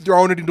he's like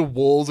throwing it into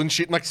walls and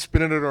shit, and like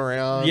spinning it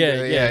around.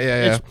 yeah.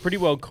 yeah. It's pretty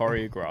well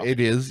choreographed.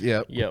 It is.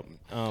 Yeah. Yep.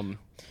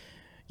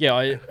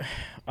 Yeah,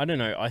 I don't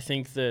know. I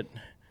think that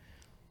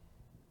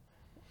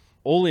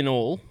all in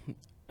all,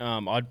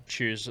 I'd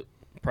choose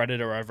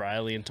Predator over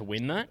Alien to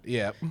win that.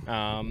 Yeah.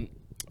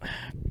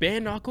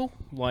 Bare knuckle,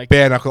 like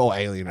Bare knuckle or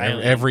alien,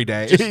 Alien. every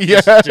day. Just-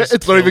 yeah, just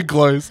it's not kill. even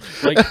close.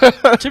 like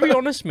to be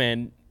honest,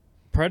 man,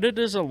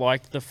 Predators are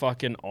like the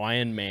fucking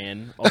Iron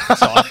Man of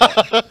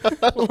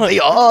sci-fi. They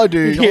are,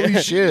 dude. Yeah.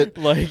 Holy shit.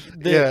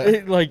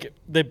 Like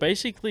they're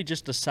basically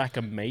just a sack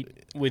of meat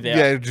without.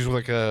 Yeah, just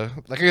like a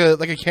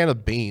can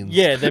of beans.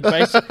 Yeah, they're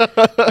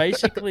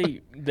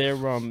basically they're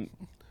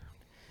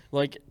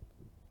like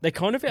they're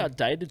kind of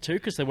outdated too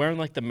because they're wearing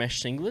like the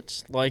mesh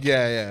singlets. Like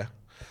yeah.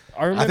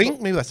 I remember, I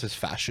think maybe that's just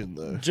fashion,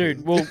 though.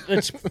 dude. Well,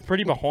 it's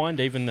pretty behind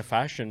even the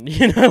fashion,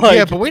 you know. Like,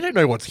 yeah, but we don't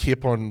know what's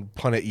hip on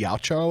Planet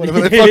Yacha,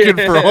 whatever they're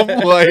fucking from.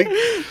 Like,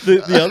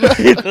 the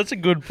other that's a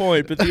good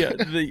point. But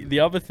the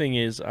other thing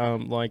is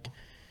like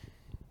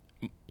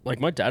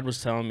my dad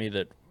was telling me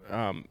that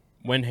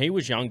when he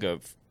was younger,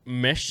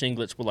 mesh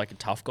singlets were like a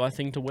tough guy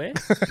thing to wear.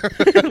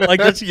 Like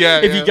that's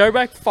if you go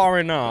back far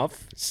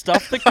enough,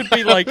 stuff that could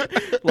be like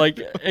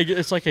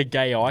it's like a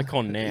gay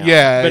icon now.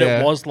 Yeah, but yeah.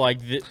 it was like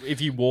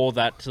if you wore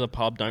that to the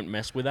pub, don't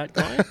mess with that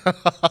guy.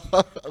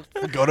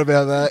 forgot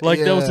about that. Like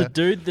there was yeah. a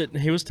dude that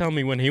he was telling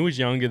me when he was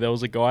younger, there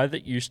was a guy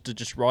that used to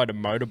just ride a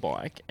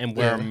motorbike and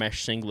wear a Yeah.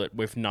 mesh singlet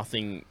with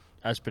nothing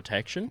as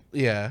protection,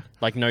 Yeah,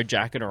 like no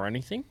jacket or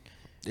anything.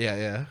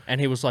 yeah.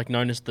 And he was like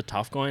known as the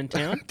tough guy in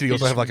town. Do you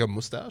also He's- have like a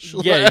mustache?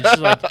 Yeah, it's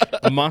just like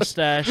a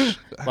mustache,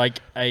 like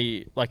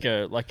a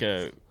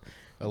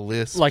a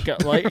lisp. like a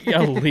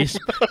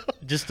lisp,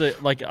 just a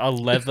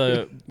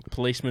leather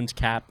policeman's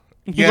cap.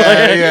 Yeah, Like,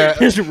 yeah.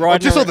 Just,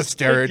 riding Just all around- the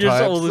stereotypes.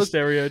 Just all the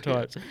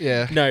stereotypes.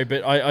 Yeah. No,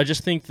 but I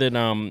just think that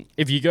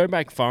if you go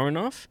back far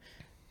enough,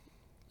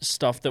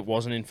 stuff that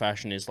wasn't in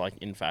fashion is like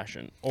in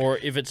fashion, or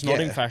if it's not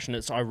in Yeah. fashion,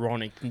 it's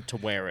ironic to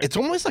wear it. It's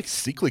almost like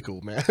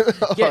cyclical, man.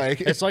 Yeah,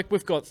 Like- it's like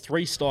we've got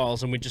 3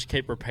 styles and we just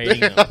keep repeating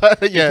them. Yeah,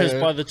 Because yeah.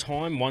 by the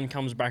time one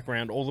comes back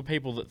around, all the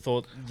people that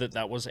thought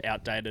that was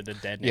outdated are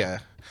dead now. Yeah,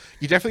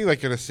 you're definitely like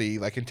gonna see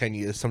like in 10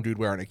 years some dude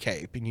wearing a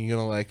cape, and you're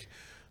gonna like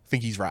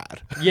think he's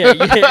rad. Yeah,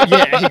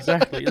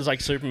 exactly. It's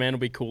like Superman will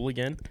be cool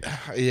again.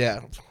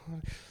 Yeah.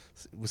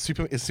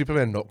 Is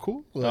Superman not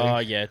cool? Oh,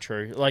 Like, yeah,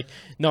 true. Like,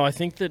 no, I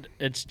think that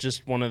it's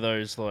just one of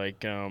those,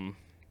 like,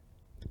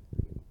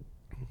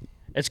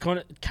 it's kind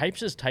of,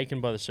 capes is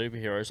taken by the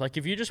superheroes. Like,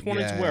 if you just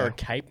wanted to wear Yeah. a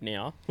cape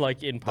now,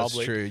 like, in That's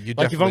public. true. You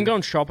Like, if I'm definitely-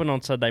 going shopping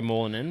on Saturday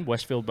morning,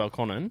 Westfield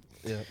Belconnen,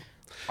 yeah.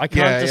 I can't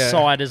Yeah, yeah.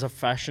 decide as a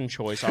fashion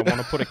choice I want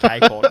to put a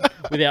cape on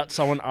without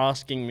someone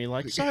asking me,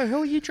 like, so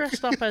who are you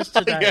dressed up as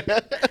today?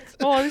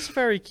 oh, this is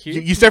very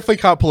cute. You definitely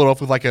can't pull it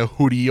off with like a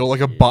hoodie or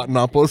like a button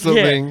up or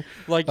something.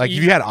 like if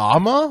you had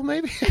armor,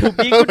 maybe. It would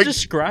be a good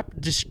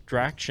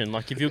distraction.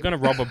 Like if you're going to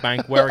rob a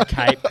bank, wear a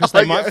cape because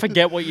they might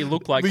forget what you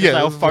look like because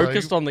they were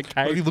focused on the What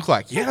do you cape. look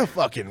like? You had a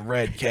fucking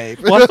red cape.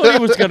 Well, I thought he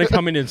was going to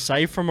come in and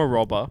save from a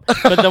robber,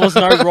 but there was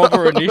no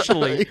robber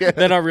initially.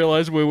 Then I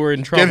realized we were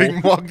in trouble.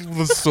 Getting mugged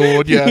with a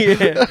sword, yeah.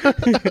 Yeah.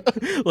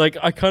 Like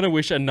I kind of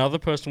wish another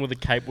person with a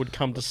cape would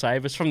come to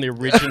save us from the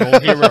original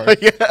hero.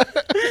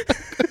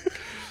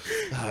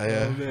 Oh,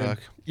 yeah. Fuck.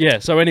 Yeah.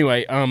 So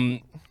anyway,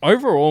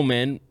 overall,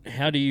 man,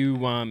 how do you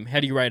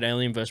rate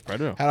Alien vs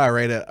Predator? How do I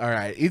rate it? All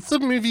right. It's a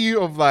movie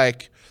of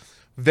like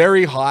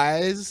very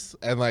highs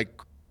and like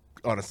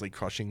honestly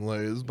crushing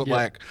lows. But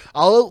like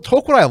I'll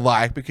talk what I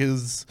like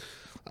because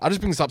I'll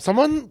just bring this up.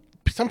 Some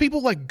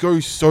people like go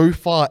so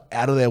far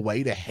out of their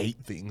way to hate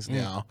things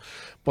now.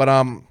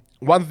 But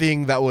one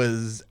thing that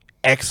was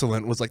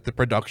excellent was like the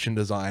production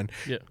design.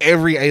 Yep.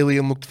 Every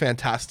alien looked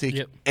fantastic.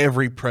 Yep.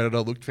 Every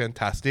predator looked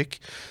fantastic.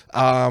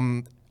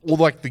 All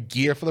like the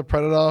gear for the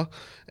predator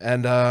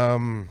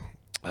and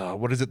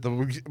what is it?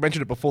 We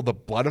mentioned it before, the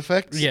blood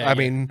effects. Yeah, I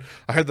mean,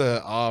 I heard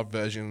the R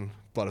version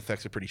blood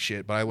effects are pretty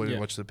shit, but I wouldn't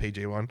watch the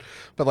PG one.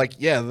 But like,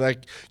 yeah,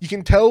 like you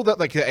can tell that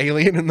like the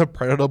alien and the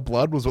predator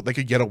blood was what they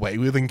could get away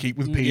with and keep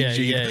with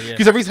PG.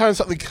 Because every time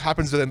something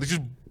happens to them, they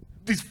just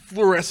these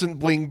fluorescent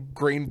bling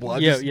green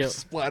blood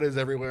just splatters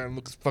everywhere and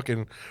looks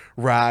fucking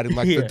rad in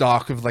like the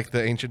dark of like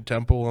the ancient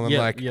temple. And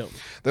then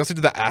they also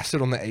did the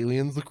acid on the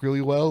aliens look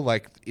really well,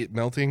 like it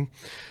melting.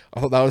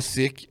 I thought that was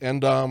sick.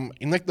 And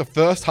in like the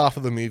first half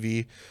of the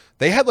movie,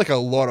 they had like a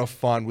lot of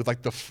fun with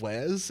like the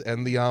flares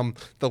and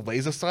the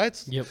laser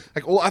sights. Yep.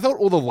 Like I thought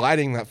all the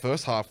lighting in that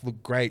first half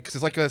looked great because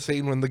it's like a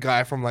scene when the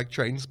guy from like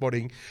Train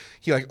Spotting,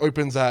 he like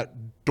opens that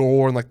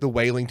door in like the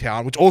whaling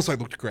town, which also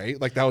looked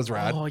great. Like that was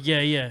rad. Oh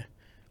yeah.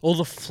 All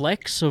the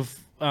flecks of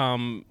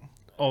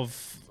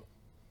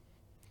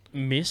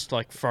mist,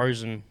 like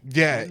frozen.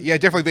 Yeah,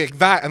 definitely like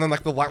that, and then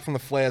like the light from the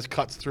flares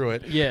cuts through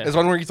it. Yeah. There's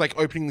one where he's like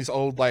opening this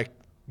old like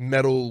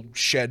metal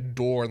shed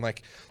door, and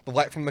like the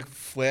light from the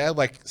flare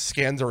like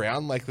scans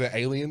around like the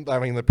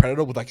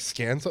predator would like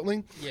scan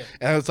something. Yeah.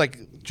 And it's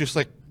like just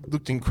like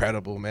looked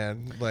incredible,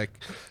 man. Like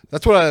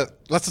that's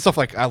the stuff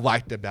like I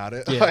liked about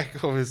it. Yeah.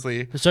 Like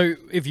obviously. So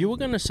if you were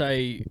gonna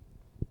say,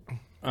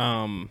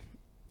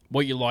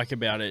 what you like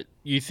about it,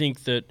 you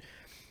think that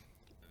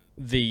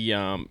the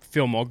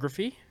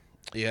filmography,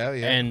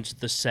 and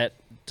the set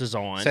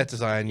design,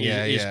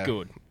 is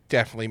good.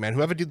 Definitely, man.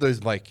 Whoever did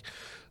those like.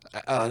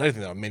 I don't think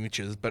they were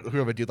miniatures, but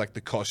whoever did like the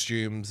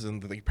costumes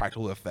and the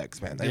practical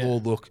effects, man, they all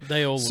look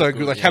so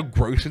good. Like how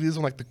gross it is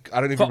on like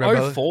I don't even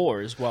remember. For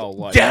 04 as well.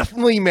 Like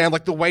definitely, man.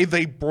 Like the way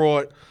they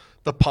brought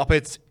the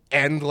puppets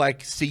and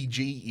like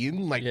CG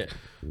in, like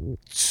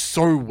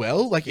so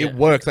well. Like it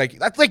works. Like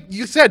that's like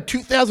you said,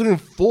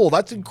 2004.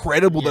 That's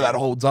incredible that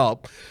holds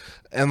up.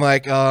 And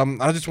like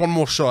just one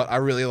more shot I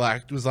really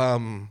liked was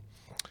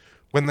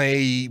when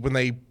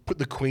they put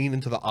the queen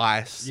into the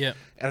ice. Yeah.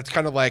 And it's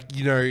kind of like,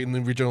 you know, in the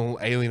original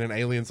Alien and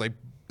Aliens, like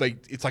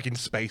it's like in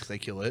space they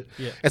kill it.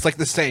 Yeah. It's like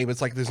the same. It's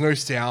like there's no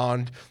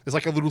sound. There's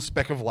like a little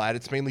speck of light.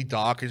 It's mainly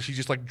dark, and she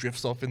just like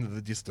drifts off into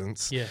the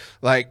distance. Yeah.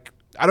 Like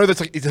I know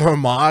that's like it's a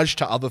homage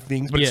to other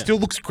things, but it still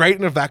looks great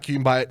in a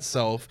vacuum by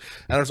itself.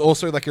 And it's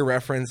also like a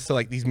reference to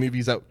like these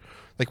movies that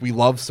like we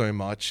love so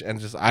much, and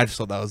I just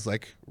thought that was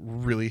like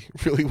really,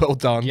 really well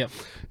done. Yep.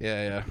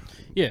 Yeah.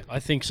 Yeah, I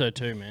think so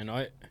too, man.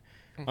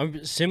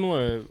 I'm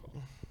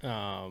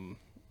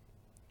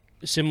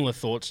similar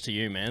thoughts to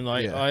you, man.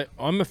 Like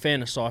I'm a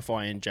fan of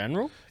sci-fi in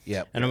general.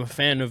 Yeah. And I'm a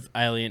fan of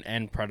Alien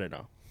and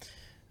Predator.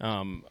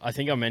 I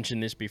think I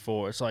mentioned this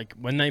before. It's like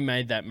when they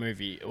made that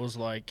movie, it was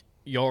like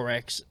your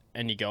ex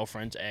and your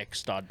girlfriend's ex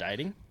start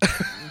dating.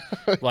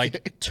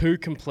 Like two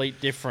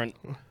different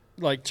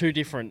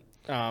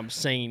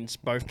scenes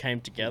both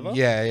came together.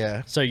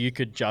 Yeah. So you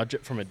could judge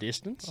it from a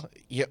distance.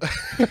 Yeah.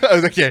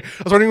 Okay.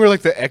 I was wondering where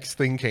like the X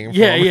thing came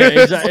from. Yeah,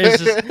 exactly.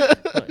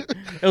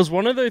 It was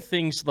one of those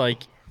things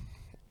like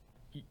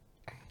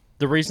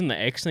the reason the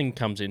X thing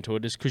comes into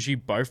it is because you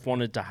both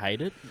wanted to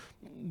hate it,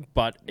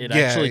 but it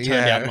actually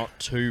turned out not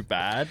too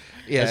bad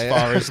as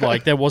far as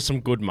like there was some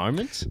good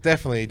moments.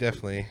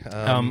 Definitely.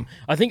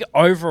 I think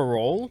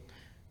overall,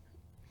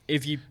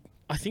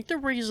 I think the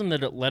reason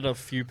that it let a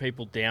few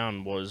people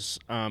down was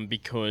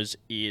because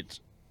the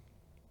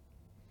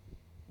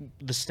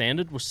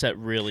standard was set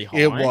really high.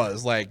 It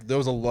was like there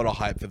was a lot of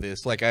hype for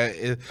this. Like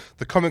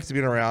the comics have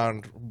been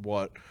around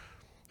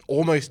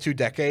almost 2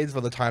 decades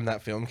by the time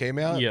that film came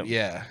out. Yep.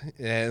 Yeah.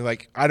 And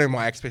like I know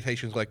my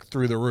expectations were like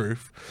through the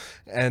roof,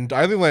 and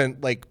I only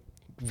learned like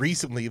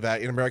recently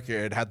that in America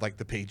it had like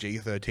the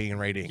PG-13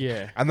 rating.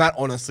 Yeah. And that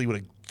honestly would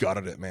have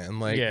gutted it, man.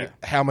 Like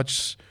how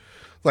much.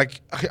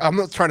 Like, I'm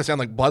not trying to sound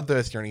like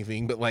bloodthirsty or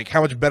anything, but like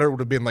how much better it would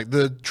have been. Like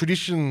the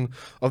tradition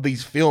of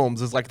these films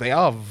is like they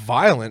are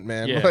violent,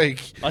 man. Yeah,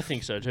 like I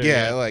think so too.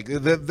 Yeah, like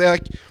they're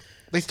like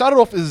they started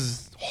off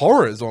as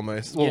horrors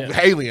almost. Well,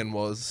 Alien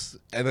was,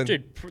 and then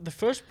dude, the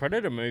first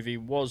Predator movie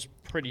was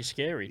pretty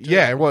scary too.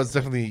 Yeah, it was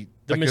definitely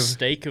The like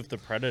mistake of the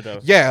Predator.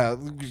 Yeah,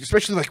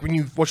 especially like when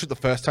you watch it the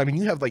first time and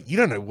you have like you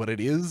don't know what it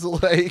is.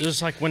 Like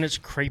Just like when it's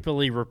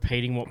creepily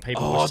repeating what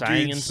people were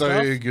saying dude, and so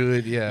stuff.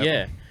 good. Yeah.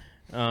 Yeah.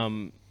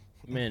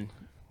 Man,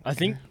 I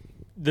think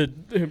the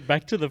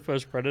back to the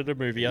first Predator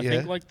movie. I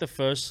think like the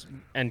first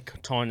and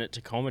tying it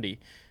to comedy.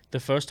 The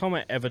first time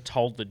I ever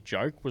told the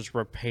joke was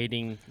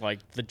repeating like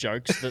the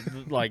jokes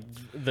that like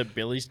that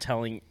Billy's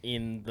telling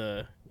in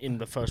the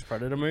first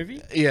Predator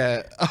movie.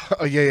 Yeah.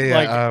 Oh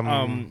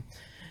yeah.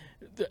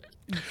 Like,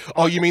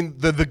 oh, you mean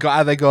the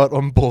guy they got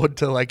on board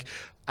to like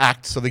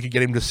act so they could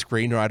get him to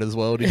screenwrite as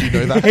well? Did you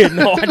know that?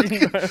 No, I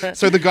didn't know that.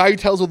 So the guy who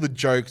tells all the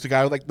jokes, the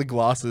guy with like the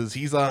glasses,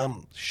 he's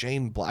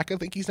Shane Black, I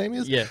think his name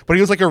is. Yeah. But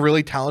he was like a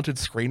really talented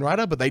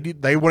screenwriter, but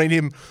they wanted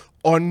him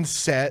on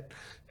set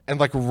and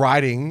like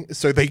writing,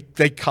 so they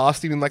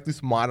cast him in like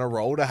this minor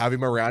role to have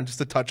him around just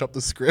to touch up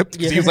the script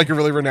because he was like a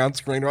really renowned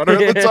screenwriter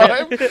at the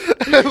time.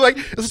 And, like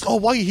it's like, oh,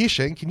 while you're here,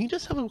 Shane, can you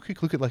just have a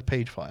quick look at like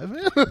page 5?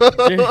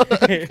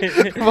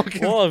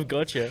 Well, I've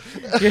got you.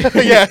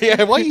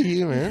 yeah. Why are you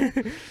here,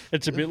 man?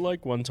 It's a bit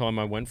like one time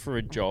I went for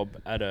a job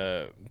at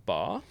a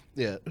bar.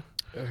 Yeah.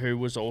 Who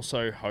was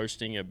also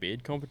hosting a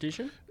beard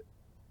competition.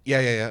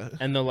 Yeah.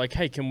 And they're like,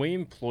 hey, can we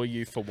employ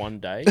you for one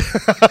day?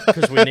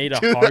 Because we need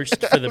a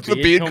host for the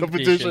beard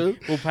competition.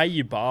 We'll pay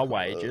you bar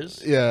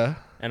wages. Yeah.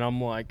 And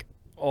I'm like,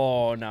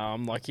 oh, no,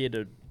 I'm like here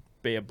to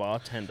be a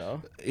bartender.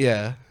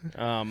 Yeah.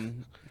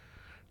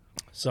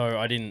 So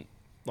I didn't,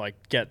 like,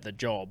 get the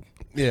job.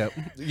 Yeah.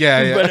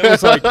 But it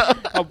was like,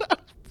 out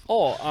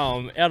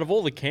of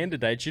all the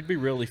candidates, you'd be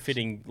really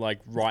fitting, like,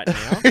 right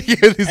now.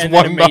 this and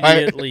one then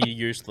immediately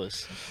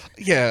useless.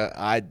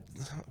 Yeah,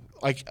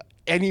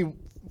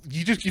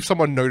 you just give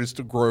someone notice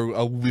to grow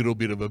a little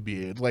bit of a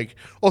beard. Like,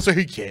 also,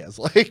 who cares?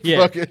 Like,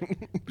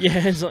 fucking...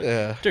 Yeah, it's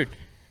like, dude,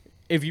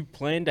 if you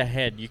planned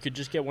ahead, you could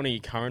just get one of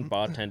your current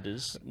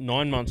bartenders,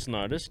 9 months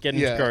notice, get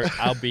him to grow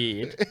our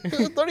beard.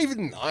 Not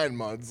even 9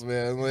 months,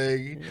 man.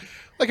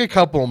 Like a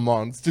couple of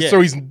months. Just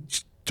so he's...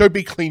 Don't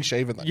be clean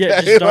shaven.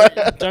 Just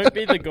don't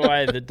be the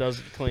guy that does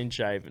it clean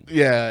shaven.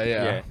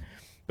 Yeah.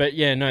 But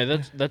yeah, no,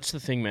 that's the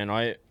thing, man.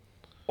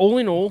 All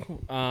in all,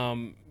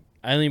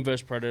 Alien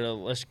vs Predator.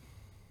 Let's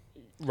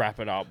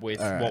wrap it up with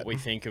what we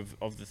think of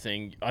the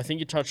thing. I think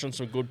you touched on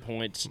some good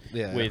points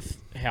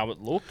with how it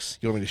looks.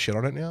 You want me to shit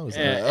on it now?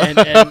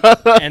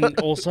 And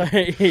also,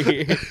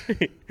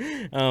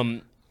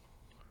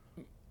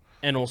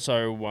 and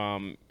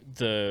also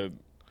the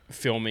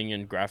filming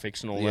and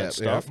graphics and all that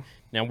stuff. Yeah.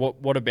 Now,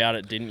 what about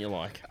it didn't you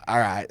like? All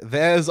right,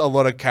 there's a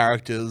lot of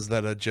characters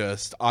that are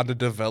just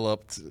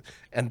underdeveloped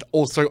and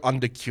also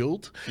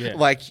underkilled. Yeah.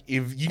 Like,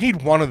 if you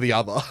need one or the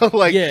other.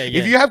 Like,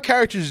 if you have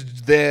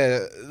characters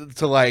there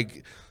to,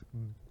 like,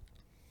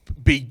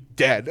 be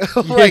dead,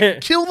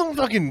 like, kill them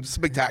fucking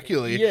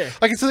spectacularly. Yeah.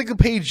 Like, it's like a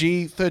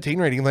PG-13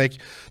 rating. Like,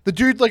 the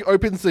dude, like,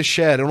 opens the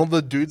shed and all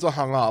the dudes are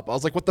hung up. I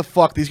was like, what the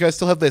fuck? These guys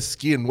still have their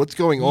skin. What's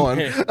going on?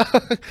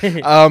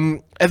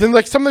 And then,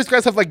 like, some of those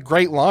guys have, like,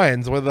 great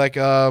lines where, like,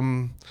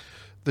 the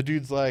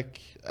dude's like,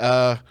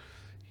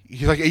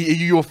 he's like, are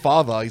you your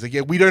father? He's like,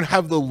 yeah, we don't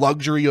have the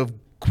luxury of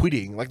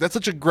quitting. Like, that's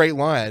such a great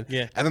line.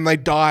 Yeah. And then they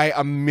die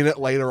a minute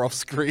later off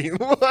screen.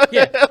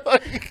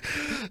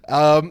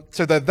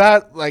 So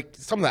that like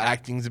some of the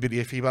acting's a bit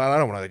iffy, but I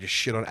don't want to just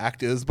shit on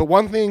actors. But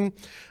one thing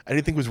I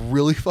didn't think was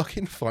really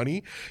fucking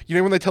funny, you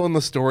know, when they're telling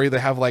the story, they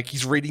have like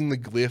he's reading the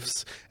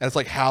glyphs and it's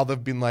like how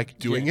they've been like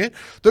doing it.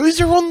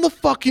 Those are on the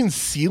fucking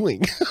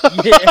ceiling.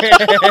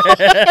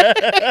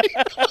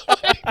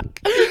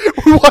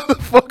 What the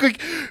fuck?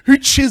 Like, who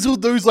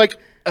chiseled those like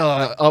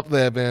up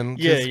there, man?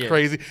 Just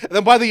crazy. And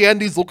then by the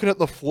end, he's looking at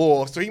the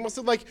floor, so he must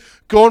have like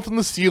gone from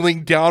the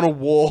ceiling down a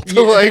wall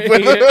to like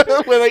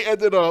where they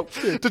ended up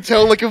to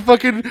tell like a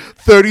fucking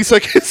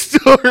 30-second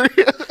story.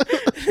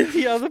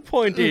 The other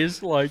point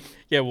is like,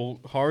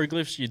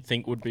 hieroglyphs you'd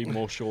think would be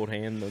more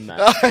shorthand than that.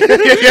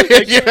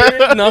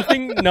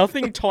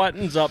 Nothing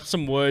tightens up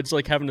some words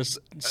like having to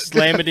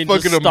slam it into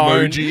fucking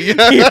stone. Emoji.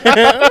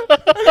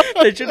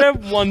 They should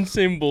have one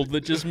symbol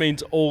that just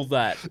means all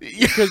that.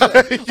 Because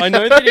I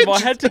know that if I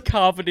had to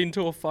carve it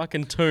into a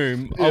fucking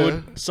tomb, I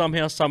would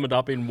somehow sum it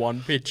up in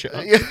one picture.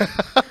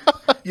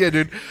 Yeah,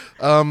 dude.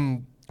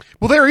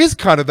 Well, there is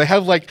kind of. They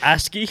have like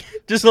ASCII,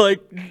 just like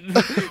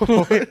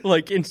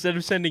instead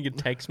of sending a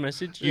text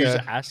message, use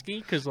ASCII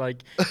because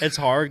like it's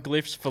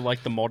hieroglyphs for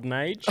like the modern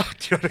age. I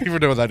don't even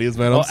know what that is,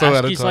 man. I'm so out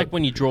of time. ASCII's like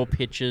when you draw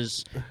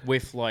pictures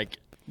with like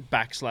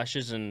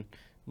backslashes and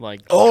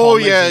like. Oh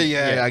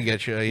I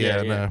get you.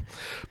 No,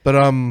 but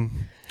what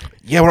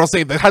I was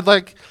saying, they had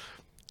like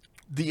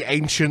the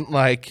ancient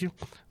like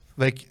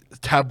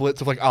tablets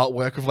of like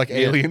artwork of like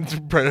aliens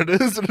and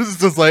predators, and it's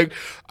just like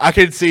I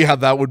can see how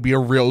that would be a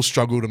real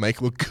struggle to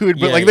make look good,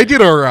 but they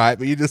did all right.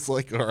 But you're just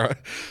like, all right,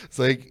 it's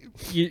like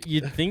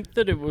you'd think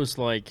that it was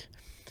like.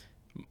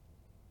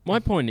 My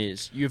point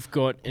is, you've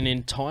got an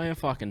entire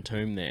fucking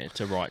tomb there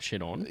to write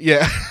shit on.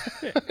 Yeah,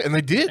 and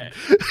they did.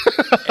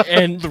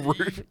 And the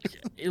roof,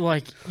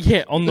 like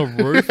on the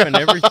roof and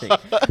everything.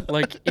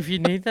 Like if you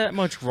need that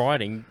much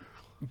writing.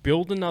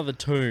 build another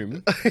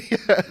tomb,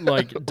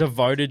 like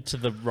devoted to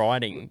the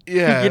writing.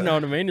 Yeah. You know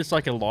what I mean? It's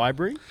like a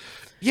library.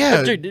 Yeah.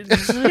 But dude,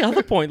 this is the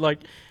other point. Like,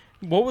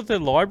 what were the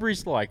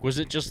libraries like? Was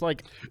it just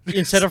like,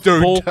 instead of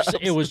Stone books, taps.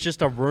 it was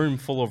just a room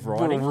full of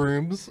Little writing?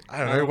 rooms. I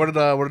don't know. What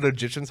did the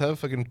Egyptians have?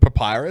 Fucking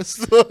papyrus?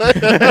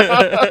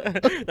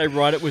 They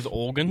write it with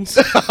organs.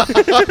 Of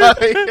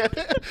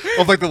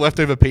like the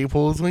leftover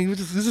peoples. I mean,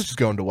 this is just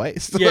going to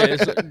waste. Yeah,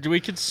 it's like, we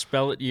could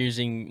spell it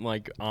using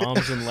like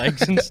arms and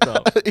legs and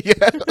stuff.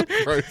 Yeah.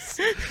 Gross.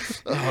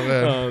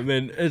 Oh,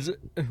 man.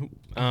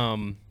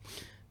 Man,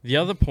 the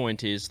other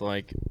point is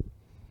like,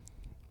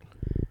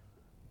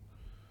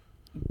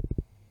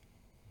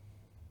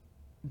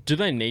 do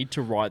they need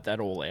to write that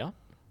all out?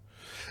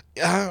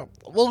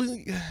 Well,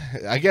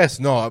 I guess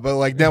not. But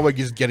like now we're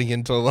just getting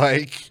into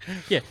like,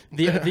 Yeah.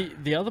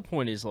 The other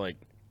point is like,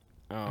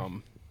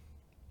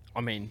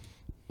 I mean,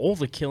 all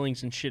the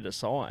killings and shit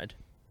aside,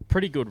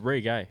 pretty good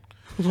rig, eh?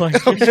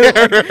 Like,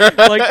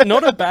 like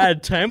not a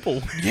bad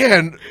temple.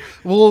 yeah.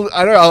 Well,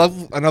 I know. I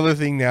love another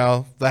thing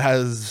now that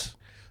has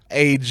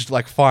aged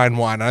like fine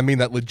wine. I mean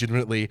that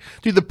legitimately.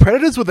 Dude, the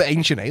Predators were the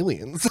ancient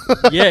aliens.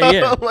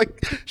 Yeah.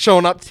 Like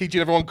showing up,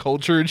 teaching everyone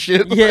culture and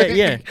shit. Yeah, like,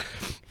 yeah.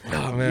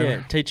 Oh man.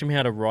 Yeah, teach them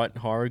how to write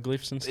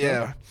hieroglyphs and stuff.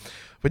 Yeah.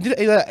 When did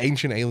that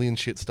ancient alien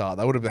shit start?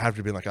 That would have to have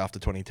been like after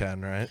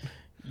 2010, right?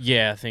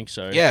 Yeah, I think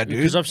so. Yeah, dude.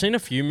 Because I've seen a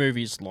few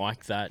movies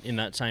like that in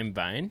that same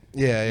vein.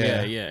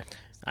 Yeah.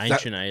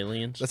 Ancient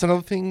aliens. That's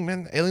another thing,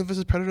 man. Alien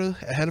vs Predator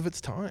ahead of its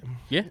time.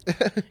 Yeah.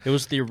 It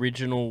was the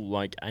original,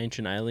 like,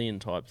 ancient alien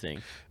type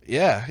thing.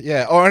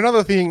 Yeah. Or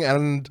another thing,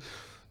 and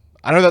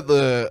I know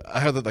that I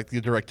heard that like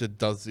the director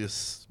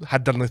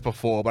had done this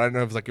before, but I don't know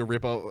if it's like a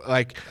ripper.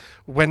 Like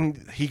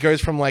when he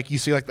goes from like you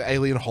see like the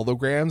alien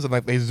holograms and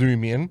like they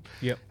zoom in,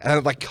 Yep. and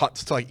it like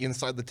cuts to like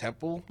inside the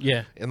temple,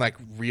 Yeah. in like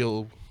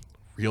real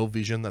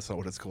vision. That's not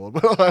what it's called,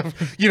 but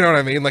you know what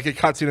I mean. Like it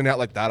cuts in and out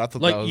like that. I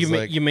thought Like, that was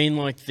you mean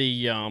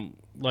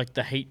like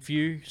the heat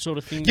view sort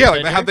of thing? yeah, that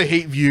like they have do? the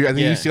heat view, and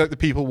then Yeah. you see like the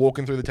people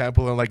walking through the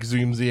temple, and like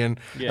zooms in,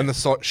 Yeah. and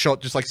the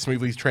shot just like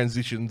smoothly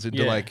transitions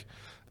into Yeah. like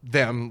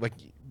them like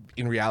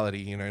in reality,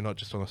 you know, not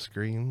just on a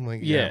screen. Like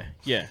Yeah.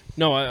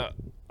 No,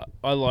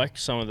 I like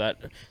some of that.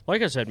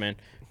 Like I said, man,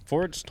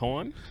 for its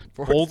time,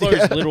 all its- those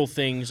yeah. little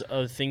things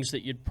are things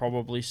that you'd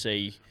probably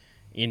see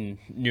in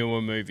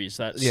newer movies.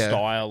 That Yeah.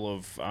 style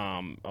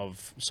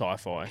of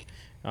sci-fi.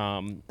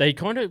 They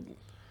kind of,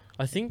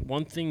 I think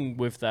one thing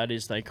with that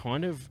is they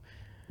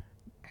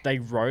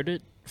wrote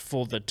it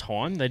for the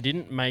time. They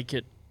didn't make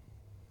it.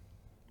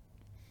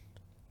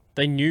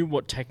 They knew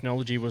what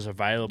technology was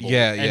available,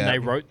 Yeah, and yeah. they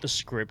wrote the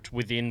script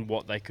within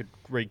what they could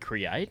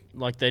recreate.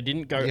 Like they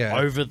didn't go Yeah.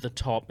 over the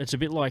top. It's a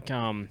bit like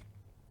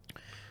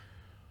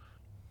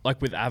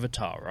with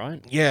Avatar,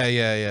 right?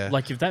 Yeah.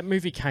 Like if that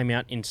movie came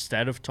out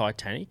instead of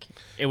Titanic,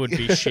 it would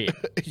be shit.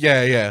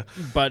 Yeah.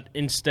 But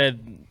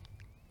instead,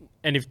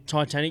 and if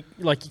Titanic,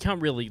 like you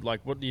can't really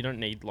you don't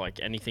need like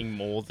anything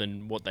more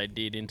than what they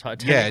did in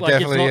Titanic. Yeah, like,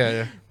 it's definitely, not-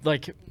 yeah.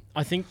 Like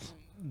I think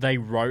they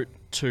wrote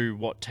to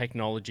what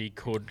technology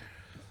could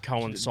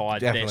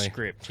coincide Definitely. their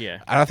script. Yeah.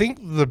 And I think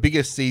the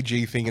biggest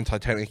CG thing in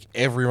Titanic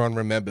everyone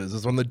remembers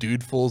is when the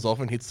dude falls off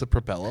and hits the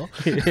propeller.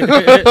 That's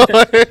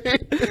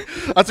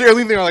the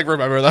only thing I like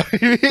remember though.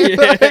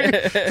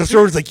 The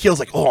story's like kills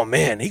like, oh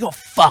man, he got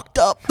fucked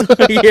up.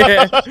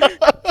 Yeah.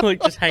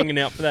 Like just hanging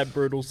out for that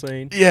brutal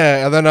scene.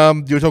 Yeah, and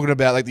then you were talking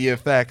about like the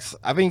effects.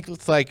 I think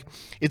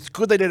it's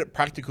good they did it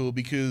practical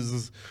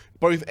because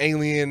both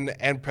Alien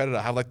and Predator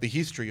have like the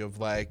history of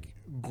like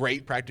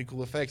great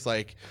practical effects.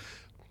 Like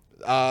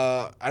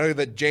I know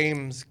that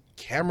James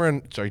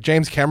Cameron,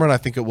 I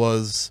think it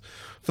was,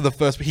 for the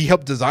first, he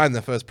helped design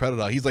the first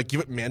Predator. He's like,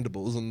 give it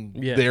mandibles and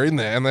Yeah. they're in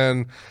there. And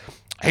then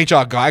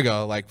H.R.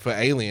 Geiger, like for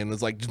Alien,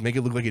 was like, just make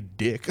it look like a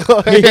dick.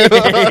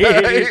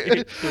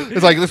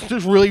 It's like, let's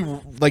just really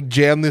like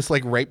jam this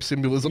like rape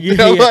symbolism. Yeah,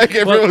 down, yeah. like,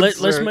 Well,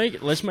 everyone's let's so- make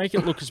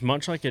it look as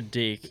much like a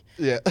dick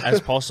Yeah.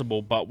 as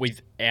possible, but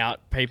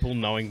without people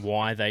knowing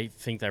why they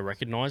think they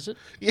recognize it.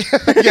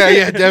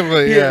 yeah,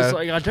 definitely. Yeah, It's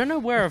like I don't know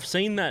where I've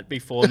seen that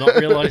before, not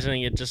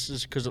realizing it just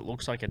is because it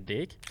looks like a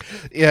dick.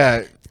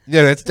 yeah,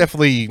 that's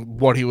definitely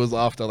what he was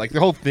after. Like the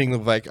whole thing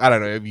of like, I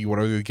don't know if you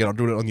want to get on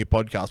doing it on your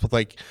podcast, but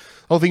like the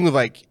whole thing with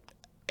like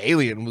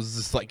Alien was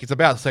just like it's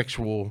about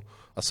sexual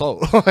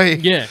assault.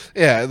 Like, Yeah.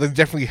 there's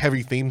definitely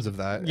heavy themes of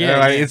that.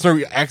 Yeah, And, yeah. it's no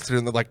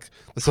accident that like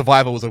the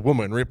survivor was a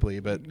woman, Ripley.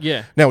 But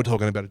Yeah. now we're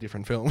talking about a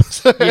different film.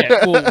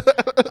 Yeah, well,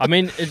 I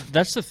mean,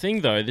 that's the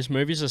thing though. This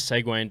movie's a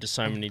segue into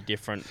so many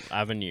different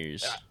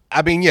avenues.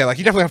 I mean, yeah, like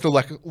you definitely have to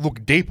like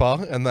look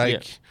deeper and like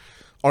Yeah.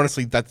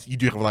 honestly, that's you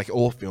do have like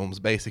all films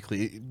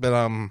basically, but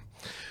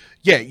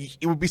yeah,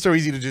 it would be so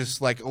easy to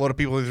just like a lot of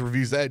people in the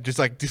reviews that just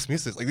like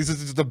dismiss it. Like this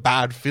is just a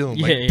bad film.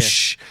 Like, Yeah.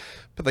 psh.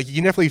 But like you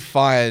can definitely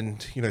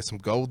find some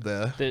gold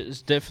there.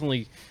 There's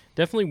definitely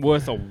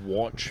worth a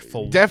watch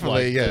for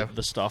Definitely, like, yeah.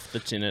 the stuff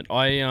that's in it.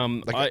 I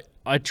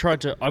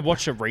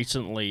watched it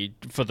recently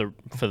for the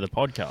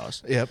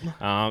podcast. Yep.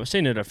 I've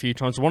seen it a few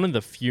times. One of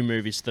the few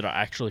movies that I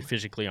actually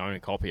physically own a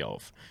copy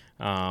of.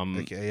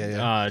 Okay,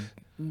 yeah.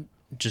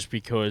 just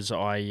because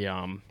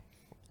I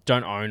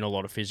don't own a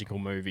lot of physical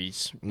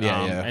movies. And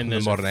And in the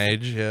there's modern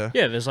age, yeah.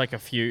 yeah, there's like a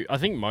few. I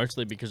think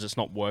mostly because it's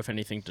not worth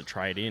anything to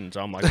trade in.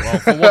 So I'm like, well,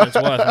 for what it's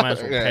worth, I might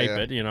as well keep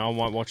it. You know, I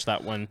might watch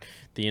that when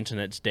the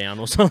internet's down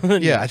or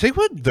something. Yeah, I think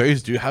what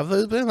those do have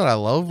those that I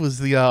love was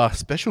the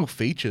special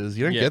features.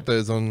 You don't get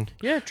those on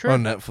true.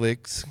 on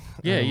Netflix.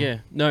 Yeah.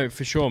 No,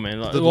 for sure, man.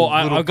 Like, Little-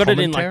 I little got it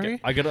in commentary?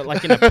 like I got it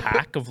like in a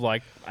pack of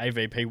like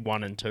AVP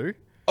 1 and 2.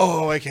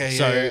 Oh, okay.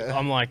 So yeah.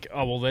 I'm like,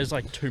 oh well, there's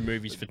like 2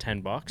 movies for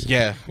 $10.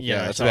 Yeah,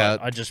 Yeah, that's so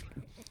about. I just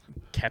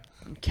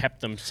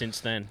kept them since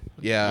then.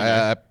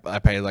 Yeah, I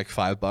paid like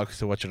 $5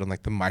 to watch it on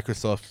like the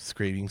Microsoft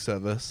streaming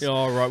service.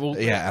 Oh right, well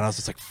Yeah, and I was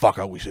just like, fuck,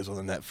 I wish it was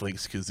on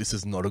Netflix because this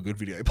is not a good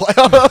video player.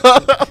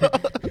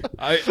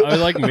 I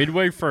like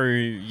midway through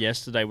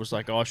yesterday was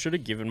like, oh, I should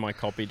have given my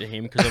copy to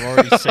him because I've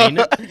already seen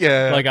it.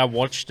 Yeah. Like I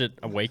watched it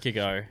a week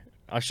ago.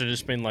 I should have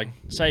just been like,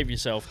 save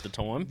yourself the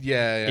time.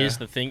 Yeah. Here's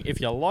the thing: if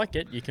you like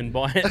it, you can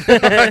buy it.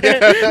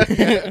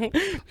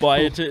 Buy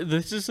it.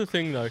 This is the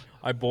thing, though.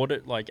 I bought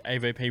it like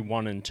AVP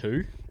 1 and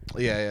 2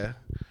 Yeah.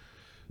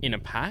 in a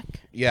pack.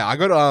 Yeah, I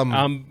got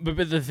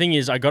But the thing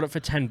is, I got it for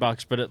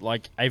 $10, but it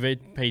like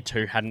AVP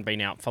 2 hadn't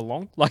been out for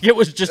long. Like it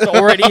was just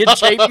already a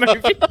cheap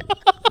movie.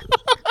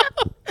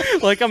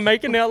 Like I'm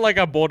making out like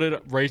I bought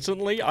it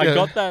recently. I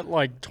got that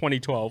like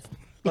 2012.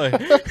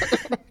 Like,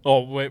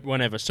 or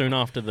whenever, soon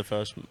after the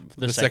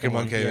second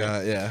one came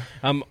out. Yeah.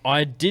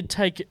 I did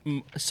I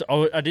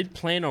did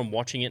plan on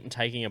watching it and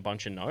taking a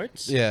bunch of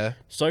notes. Yeah.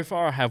 So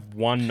far, I have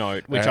one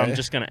note, which I'm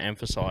just going to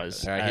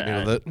emphasize. All right, hit me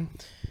with it.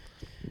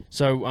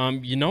 So,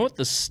 you know, at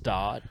the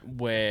start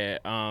where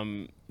how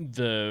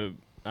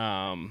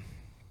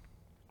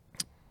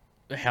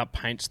it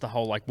paints the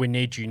whole like "we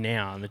need you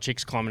now" and the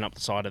chick's climbing up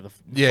the side of the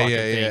fucking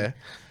thing,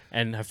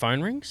 and her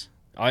phone rings.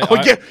 How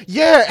the?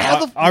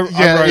 I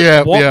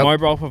wrote what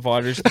mobile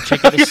provider is the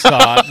chick at the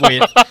start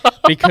with,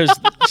 because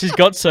she's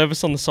got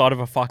service on the side of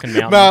a fucking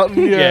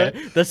mountain. Yeah.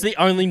 That's the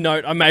only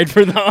note I made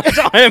for the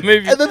entire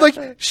movie. And then like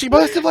she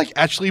must have like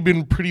actually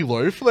been pretty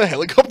low for the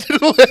helicopter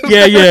to land.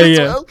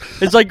 Yeah. Well.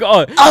 It's like,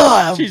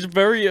 she's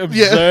very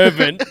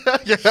observant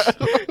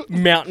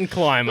mountain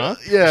climber.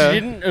 Yeah. She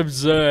didn't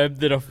observe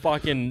that a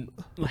fucking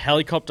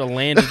helicopter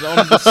landed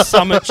on the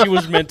summit she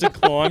was meant to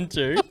climb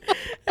to.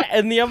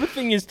 And the other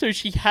thing is too,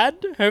 she had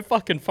her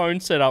fucking phone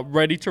set up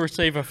ready to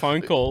receive a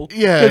phone call.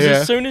 Yeah, Because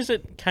as soon as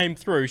it came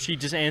through, she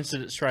just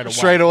answered it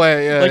straight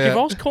away. Yeah. If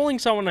I was calling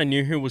someone I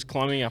knew who was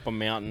climbing up a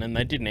mountain and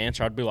they didn't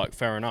answer, I'd be like,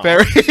 fair enough.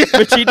 Very.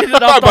 But she did it I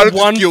might after have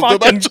one just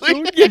killed them,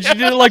 fucking... actually. Yeah, she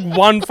did it like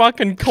one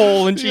fucking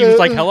call and she was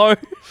like, hello.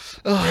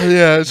 Oh,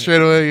 yeah,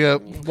 straight away. Yeah.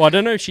 Well, I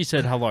don't know if she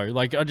said hello.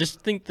 Like, I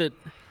just think that...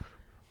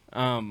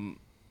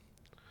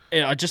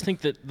 I just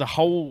think that the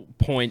whole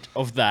point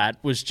of that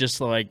was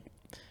just like,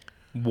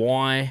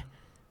 why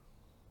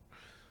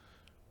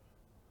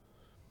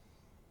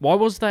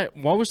was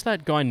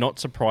that guy not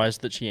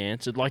surprised that she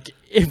answered? Like,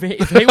 if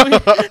he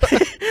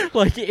was,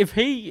 like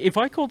if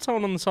I called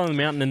someone on the side of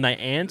the mountain and they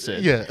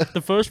answered,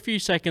 the first few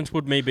seconds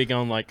would me be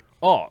going like,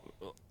 oh,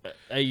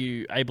 are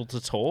you able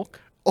to talk?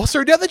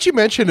 Also, now that you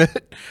mention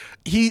it,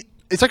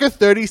 it's like a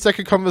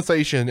 30-second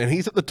conversation, and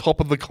he's at the top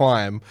of the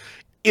climb.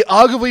 It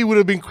arguably would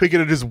have been quicker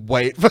to just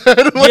wait for her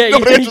to not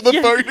answer the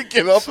phone to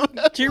get up.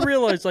 Do you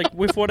realise, like,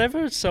 with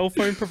whatever cell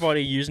phone provider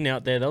you're using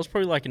out there, that was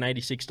probably like an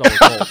 $86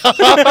 call.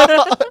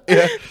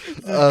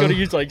 Got to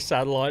use like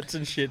satellites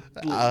and shit.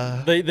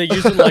 They're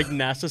using like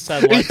NASA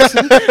satellites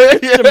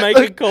to make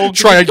a call.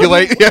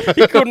 Triangulate.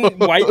 He couldn't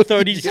wait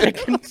 30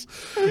 seconds.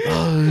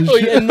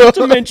 And not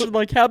to mention,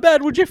 like, how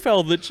bad would you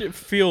feel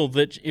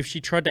that if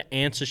she tried to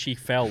answer, she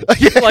fell?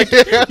 Like,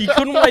 you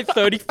couldn't wait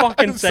 30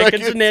 fucking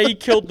seconds, and now you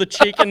killed the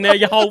chick, and now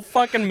your whole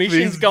fucking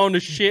mission's going to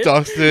shit.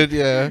 Dusted,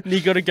 yeah. And you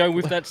got to go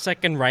with that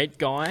second-rate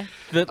guy.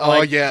 That, Oh,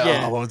 like,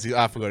 yeah. Oh, what was he?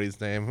 I forgot his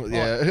name.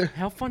 Yeah.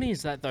 How funny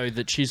is that, though,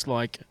 that she's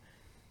like,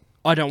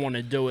 I don't want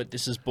to do it.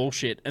 This is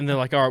bullshit. And they're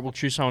like, all right, we'll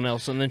choose someone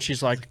else. And then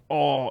she's like,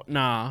 oh,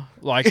 nah.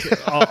 Like,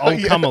 I'll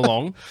come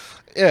along.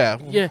 Yeah.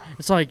 Yeah.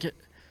 It's like,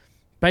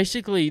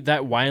 basically,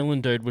 that Whalen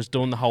dude was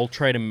doing the whole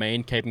trade and me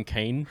and keep him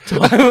keen.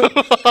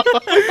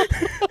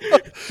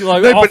 You're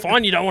like, No,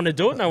 fine, you don't want to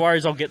do it? No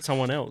worries, I'll get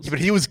someone else. But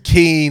he was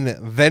keen,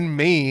 then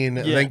mean,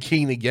 then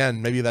keen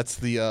again. Maybe that's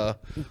the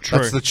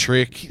that's the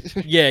trick.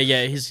 Yeah.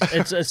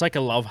 It's like a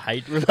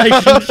love-hate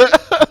relationship.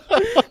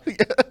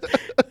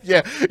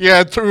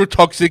 Yeah, through a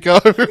toxic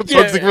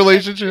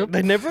relationship.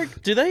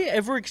 Do they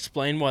ever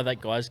explain why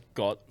that guy's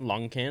got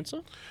lung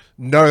cancer?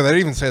 No, they didn't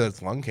even say that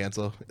it's lung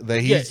cancer.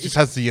 He just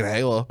has the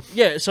inhaler.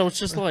 Yeah, so it's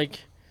just like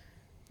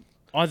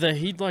either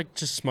he like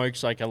just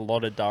smokes like a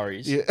lot of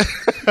durries,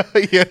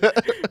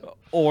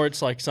 or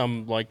it's like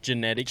some like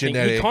genetic thing.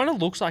 He kind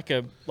of looks like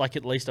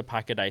at least a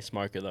pack a day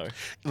smoker though.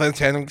 Lance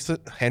Henriksen.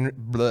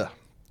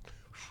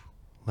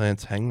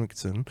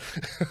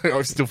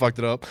 I still fucked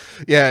it up.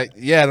 Yeah.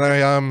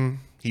 No,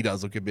 he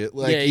does look a bit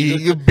like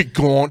he's a bit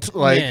gaunt.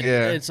 Like,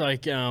 man, it's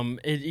like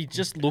he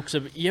just looks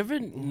a bit. You ever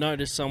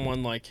notice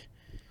someone like?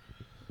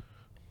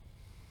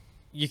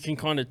 you can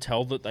kind of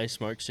tell that they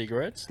smoke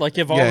cigarettes. Like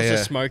if I was a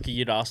smoker,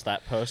 you'd ask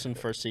that person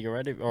for a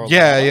cigarette. Or a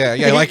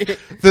lighter.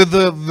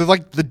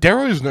 Like the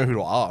Darrows know who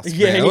to ask.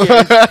 Yeah, man.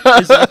 yeah.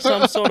 Is that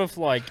some sort of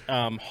like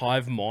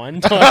hive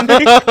mind type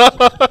thing?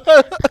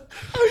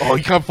 Oh,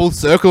 you come full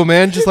circle,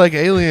 man, just like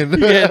Alien.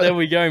 Yeah, there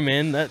we go,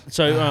 man.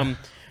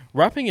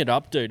 Wrapping it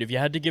up, dude. If you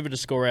had to give it a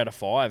score out of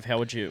 5,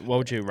 what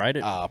would you rate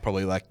it?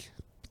 Probably like,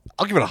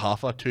 I'll give it a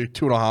half, or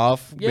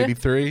 2.5, maybe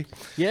 3.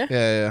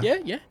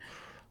 Yeah.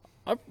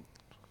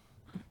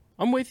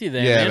 I'm with you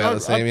there, Yeah, man. about the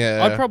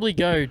same, I'd probably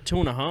go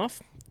 2.5.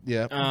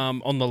 Yeah.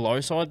 On the low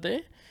side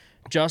there,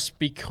 just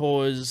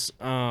because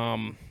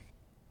I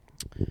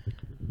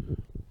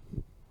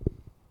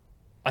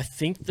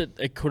think that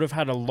it could have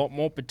had a lot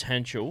more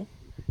potential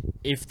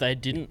if they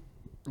didn't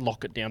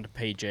lock it down to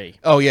PG.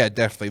 Oh yeah,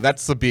 definitely.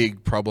 That's the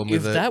big problem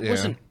with it. If that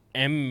was an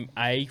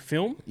MA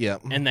film,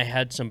 and they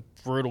had some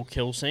brutal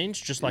kill scenes,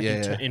 just like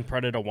in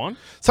Predator 1.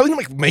 Something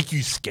like make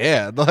you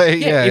scared.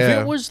 Like, if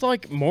it was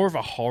like more of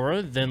a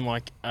horror than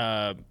like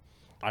I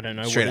don't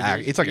know, straight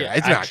action. It's like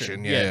it's an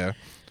action. Yeah.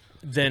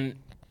 Then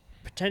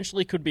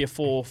potentially could be a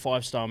 4 or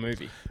 5 star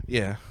movie.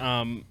 Yeah.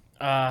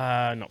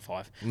 Not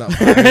 5. No.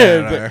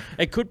 But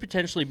it could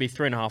potentially be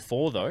 3.5,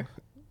 4 though.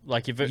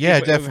 Like if it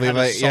definitely.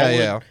 If it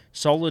had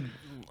solid.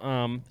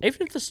 Even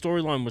if the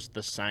storyline was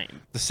the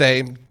same.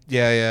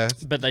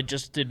 But they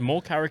just did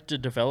more character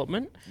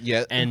development.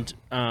 And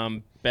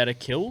better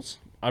kills.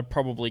 I'd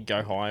probably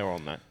go higher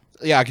on that.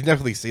 Yeah, I can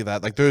definitely see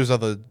that. Like those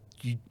other,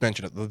 you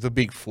mentioned it, the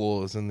big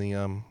flaws in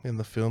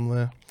the film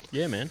there.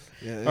 Yeah, man.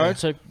 All right,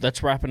 so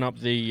that's wrapping up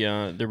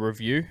the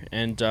review,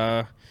 and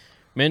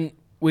man,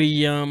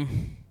 we'll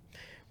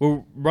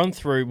run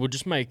through. We'll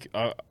just make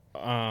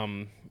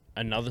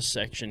another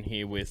section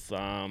here with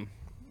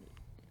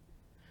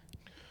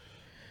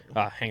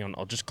hang on,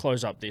 I'll just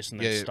close up this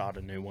and then start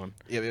a new one.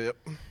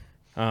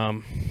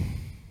 All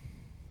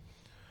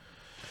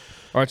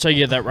right, so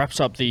that wraps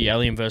up the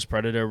Alien vs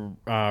Predator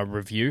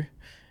review,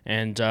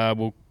 and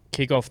we'll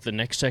kick off the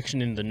next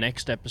section in the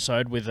next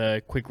episode with a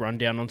quick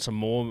rundown on some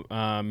more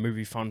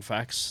movie fun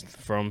facts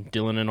from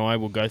Dylan and I.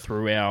 We'll go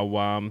through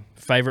our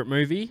favourite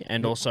movie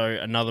and also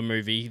another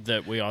movie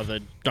that we either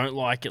don't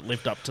like, it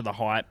lived up to the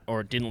hype,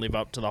 or it didn't live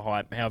up to the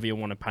hype, however you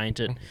want to paint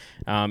it,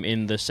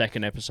 in the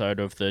second episode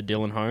of the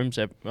Dylan Holmes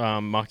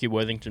Marky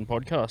Worthington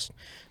podcast.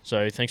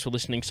 So thanks for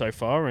listening so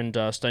far, and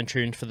stay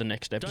tuned for the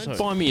next episode. Don't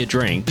buy me a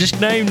drink. Just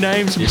name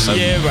names.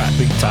 Yeah, right.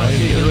 Big time.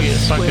 You're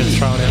fucking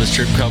thrown out a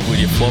strip club with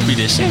your floppy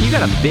disk. Yeah, you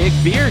got a big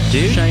beard,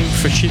 dude. Shame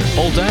for shit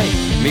all day.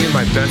 Me and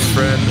my best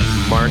friend,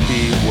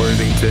 Marky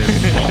Worthington.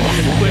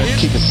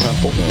 Keep it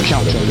simple.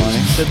 Count your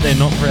money. That they're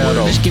not proud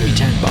of. Just give me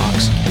 $10.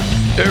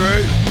 Hey,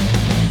 right.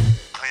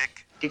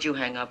 Click. Did you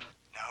hang up?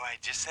 No, I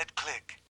just said click.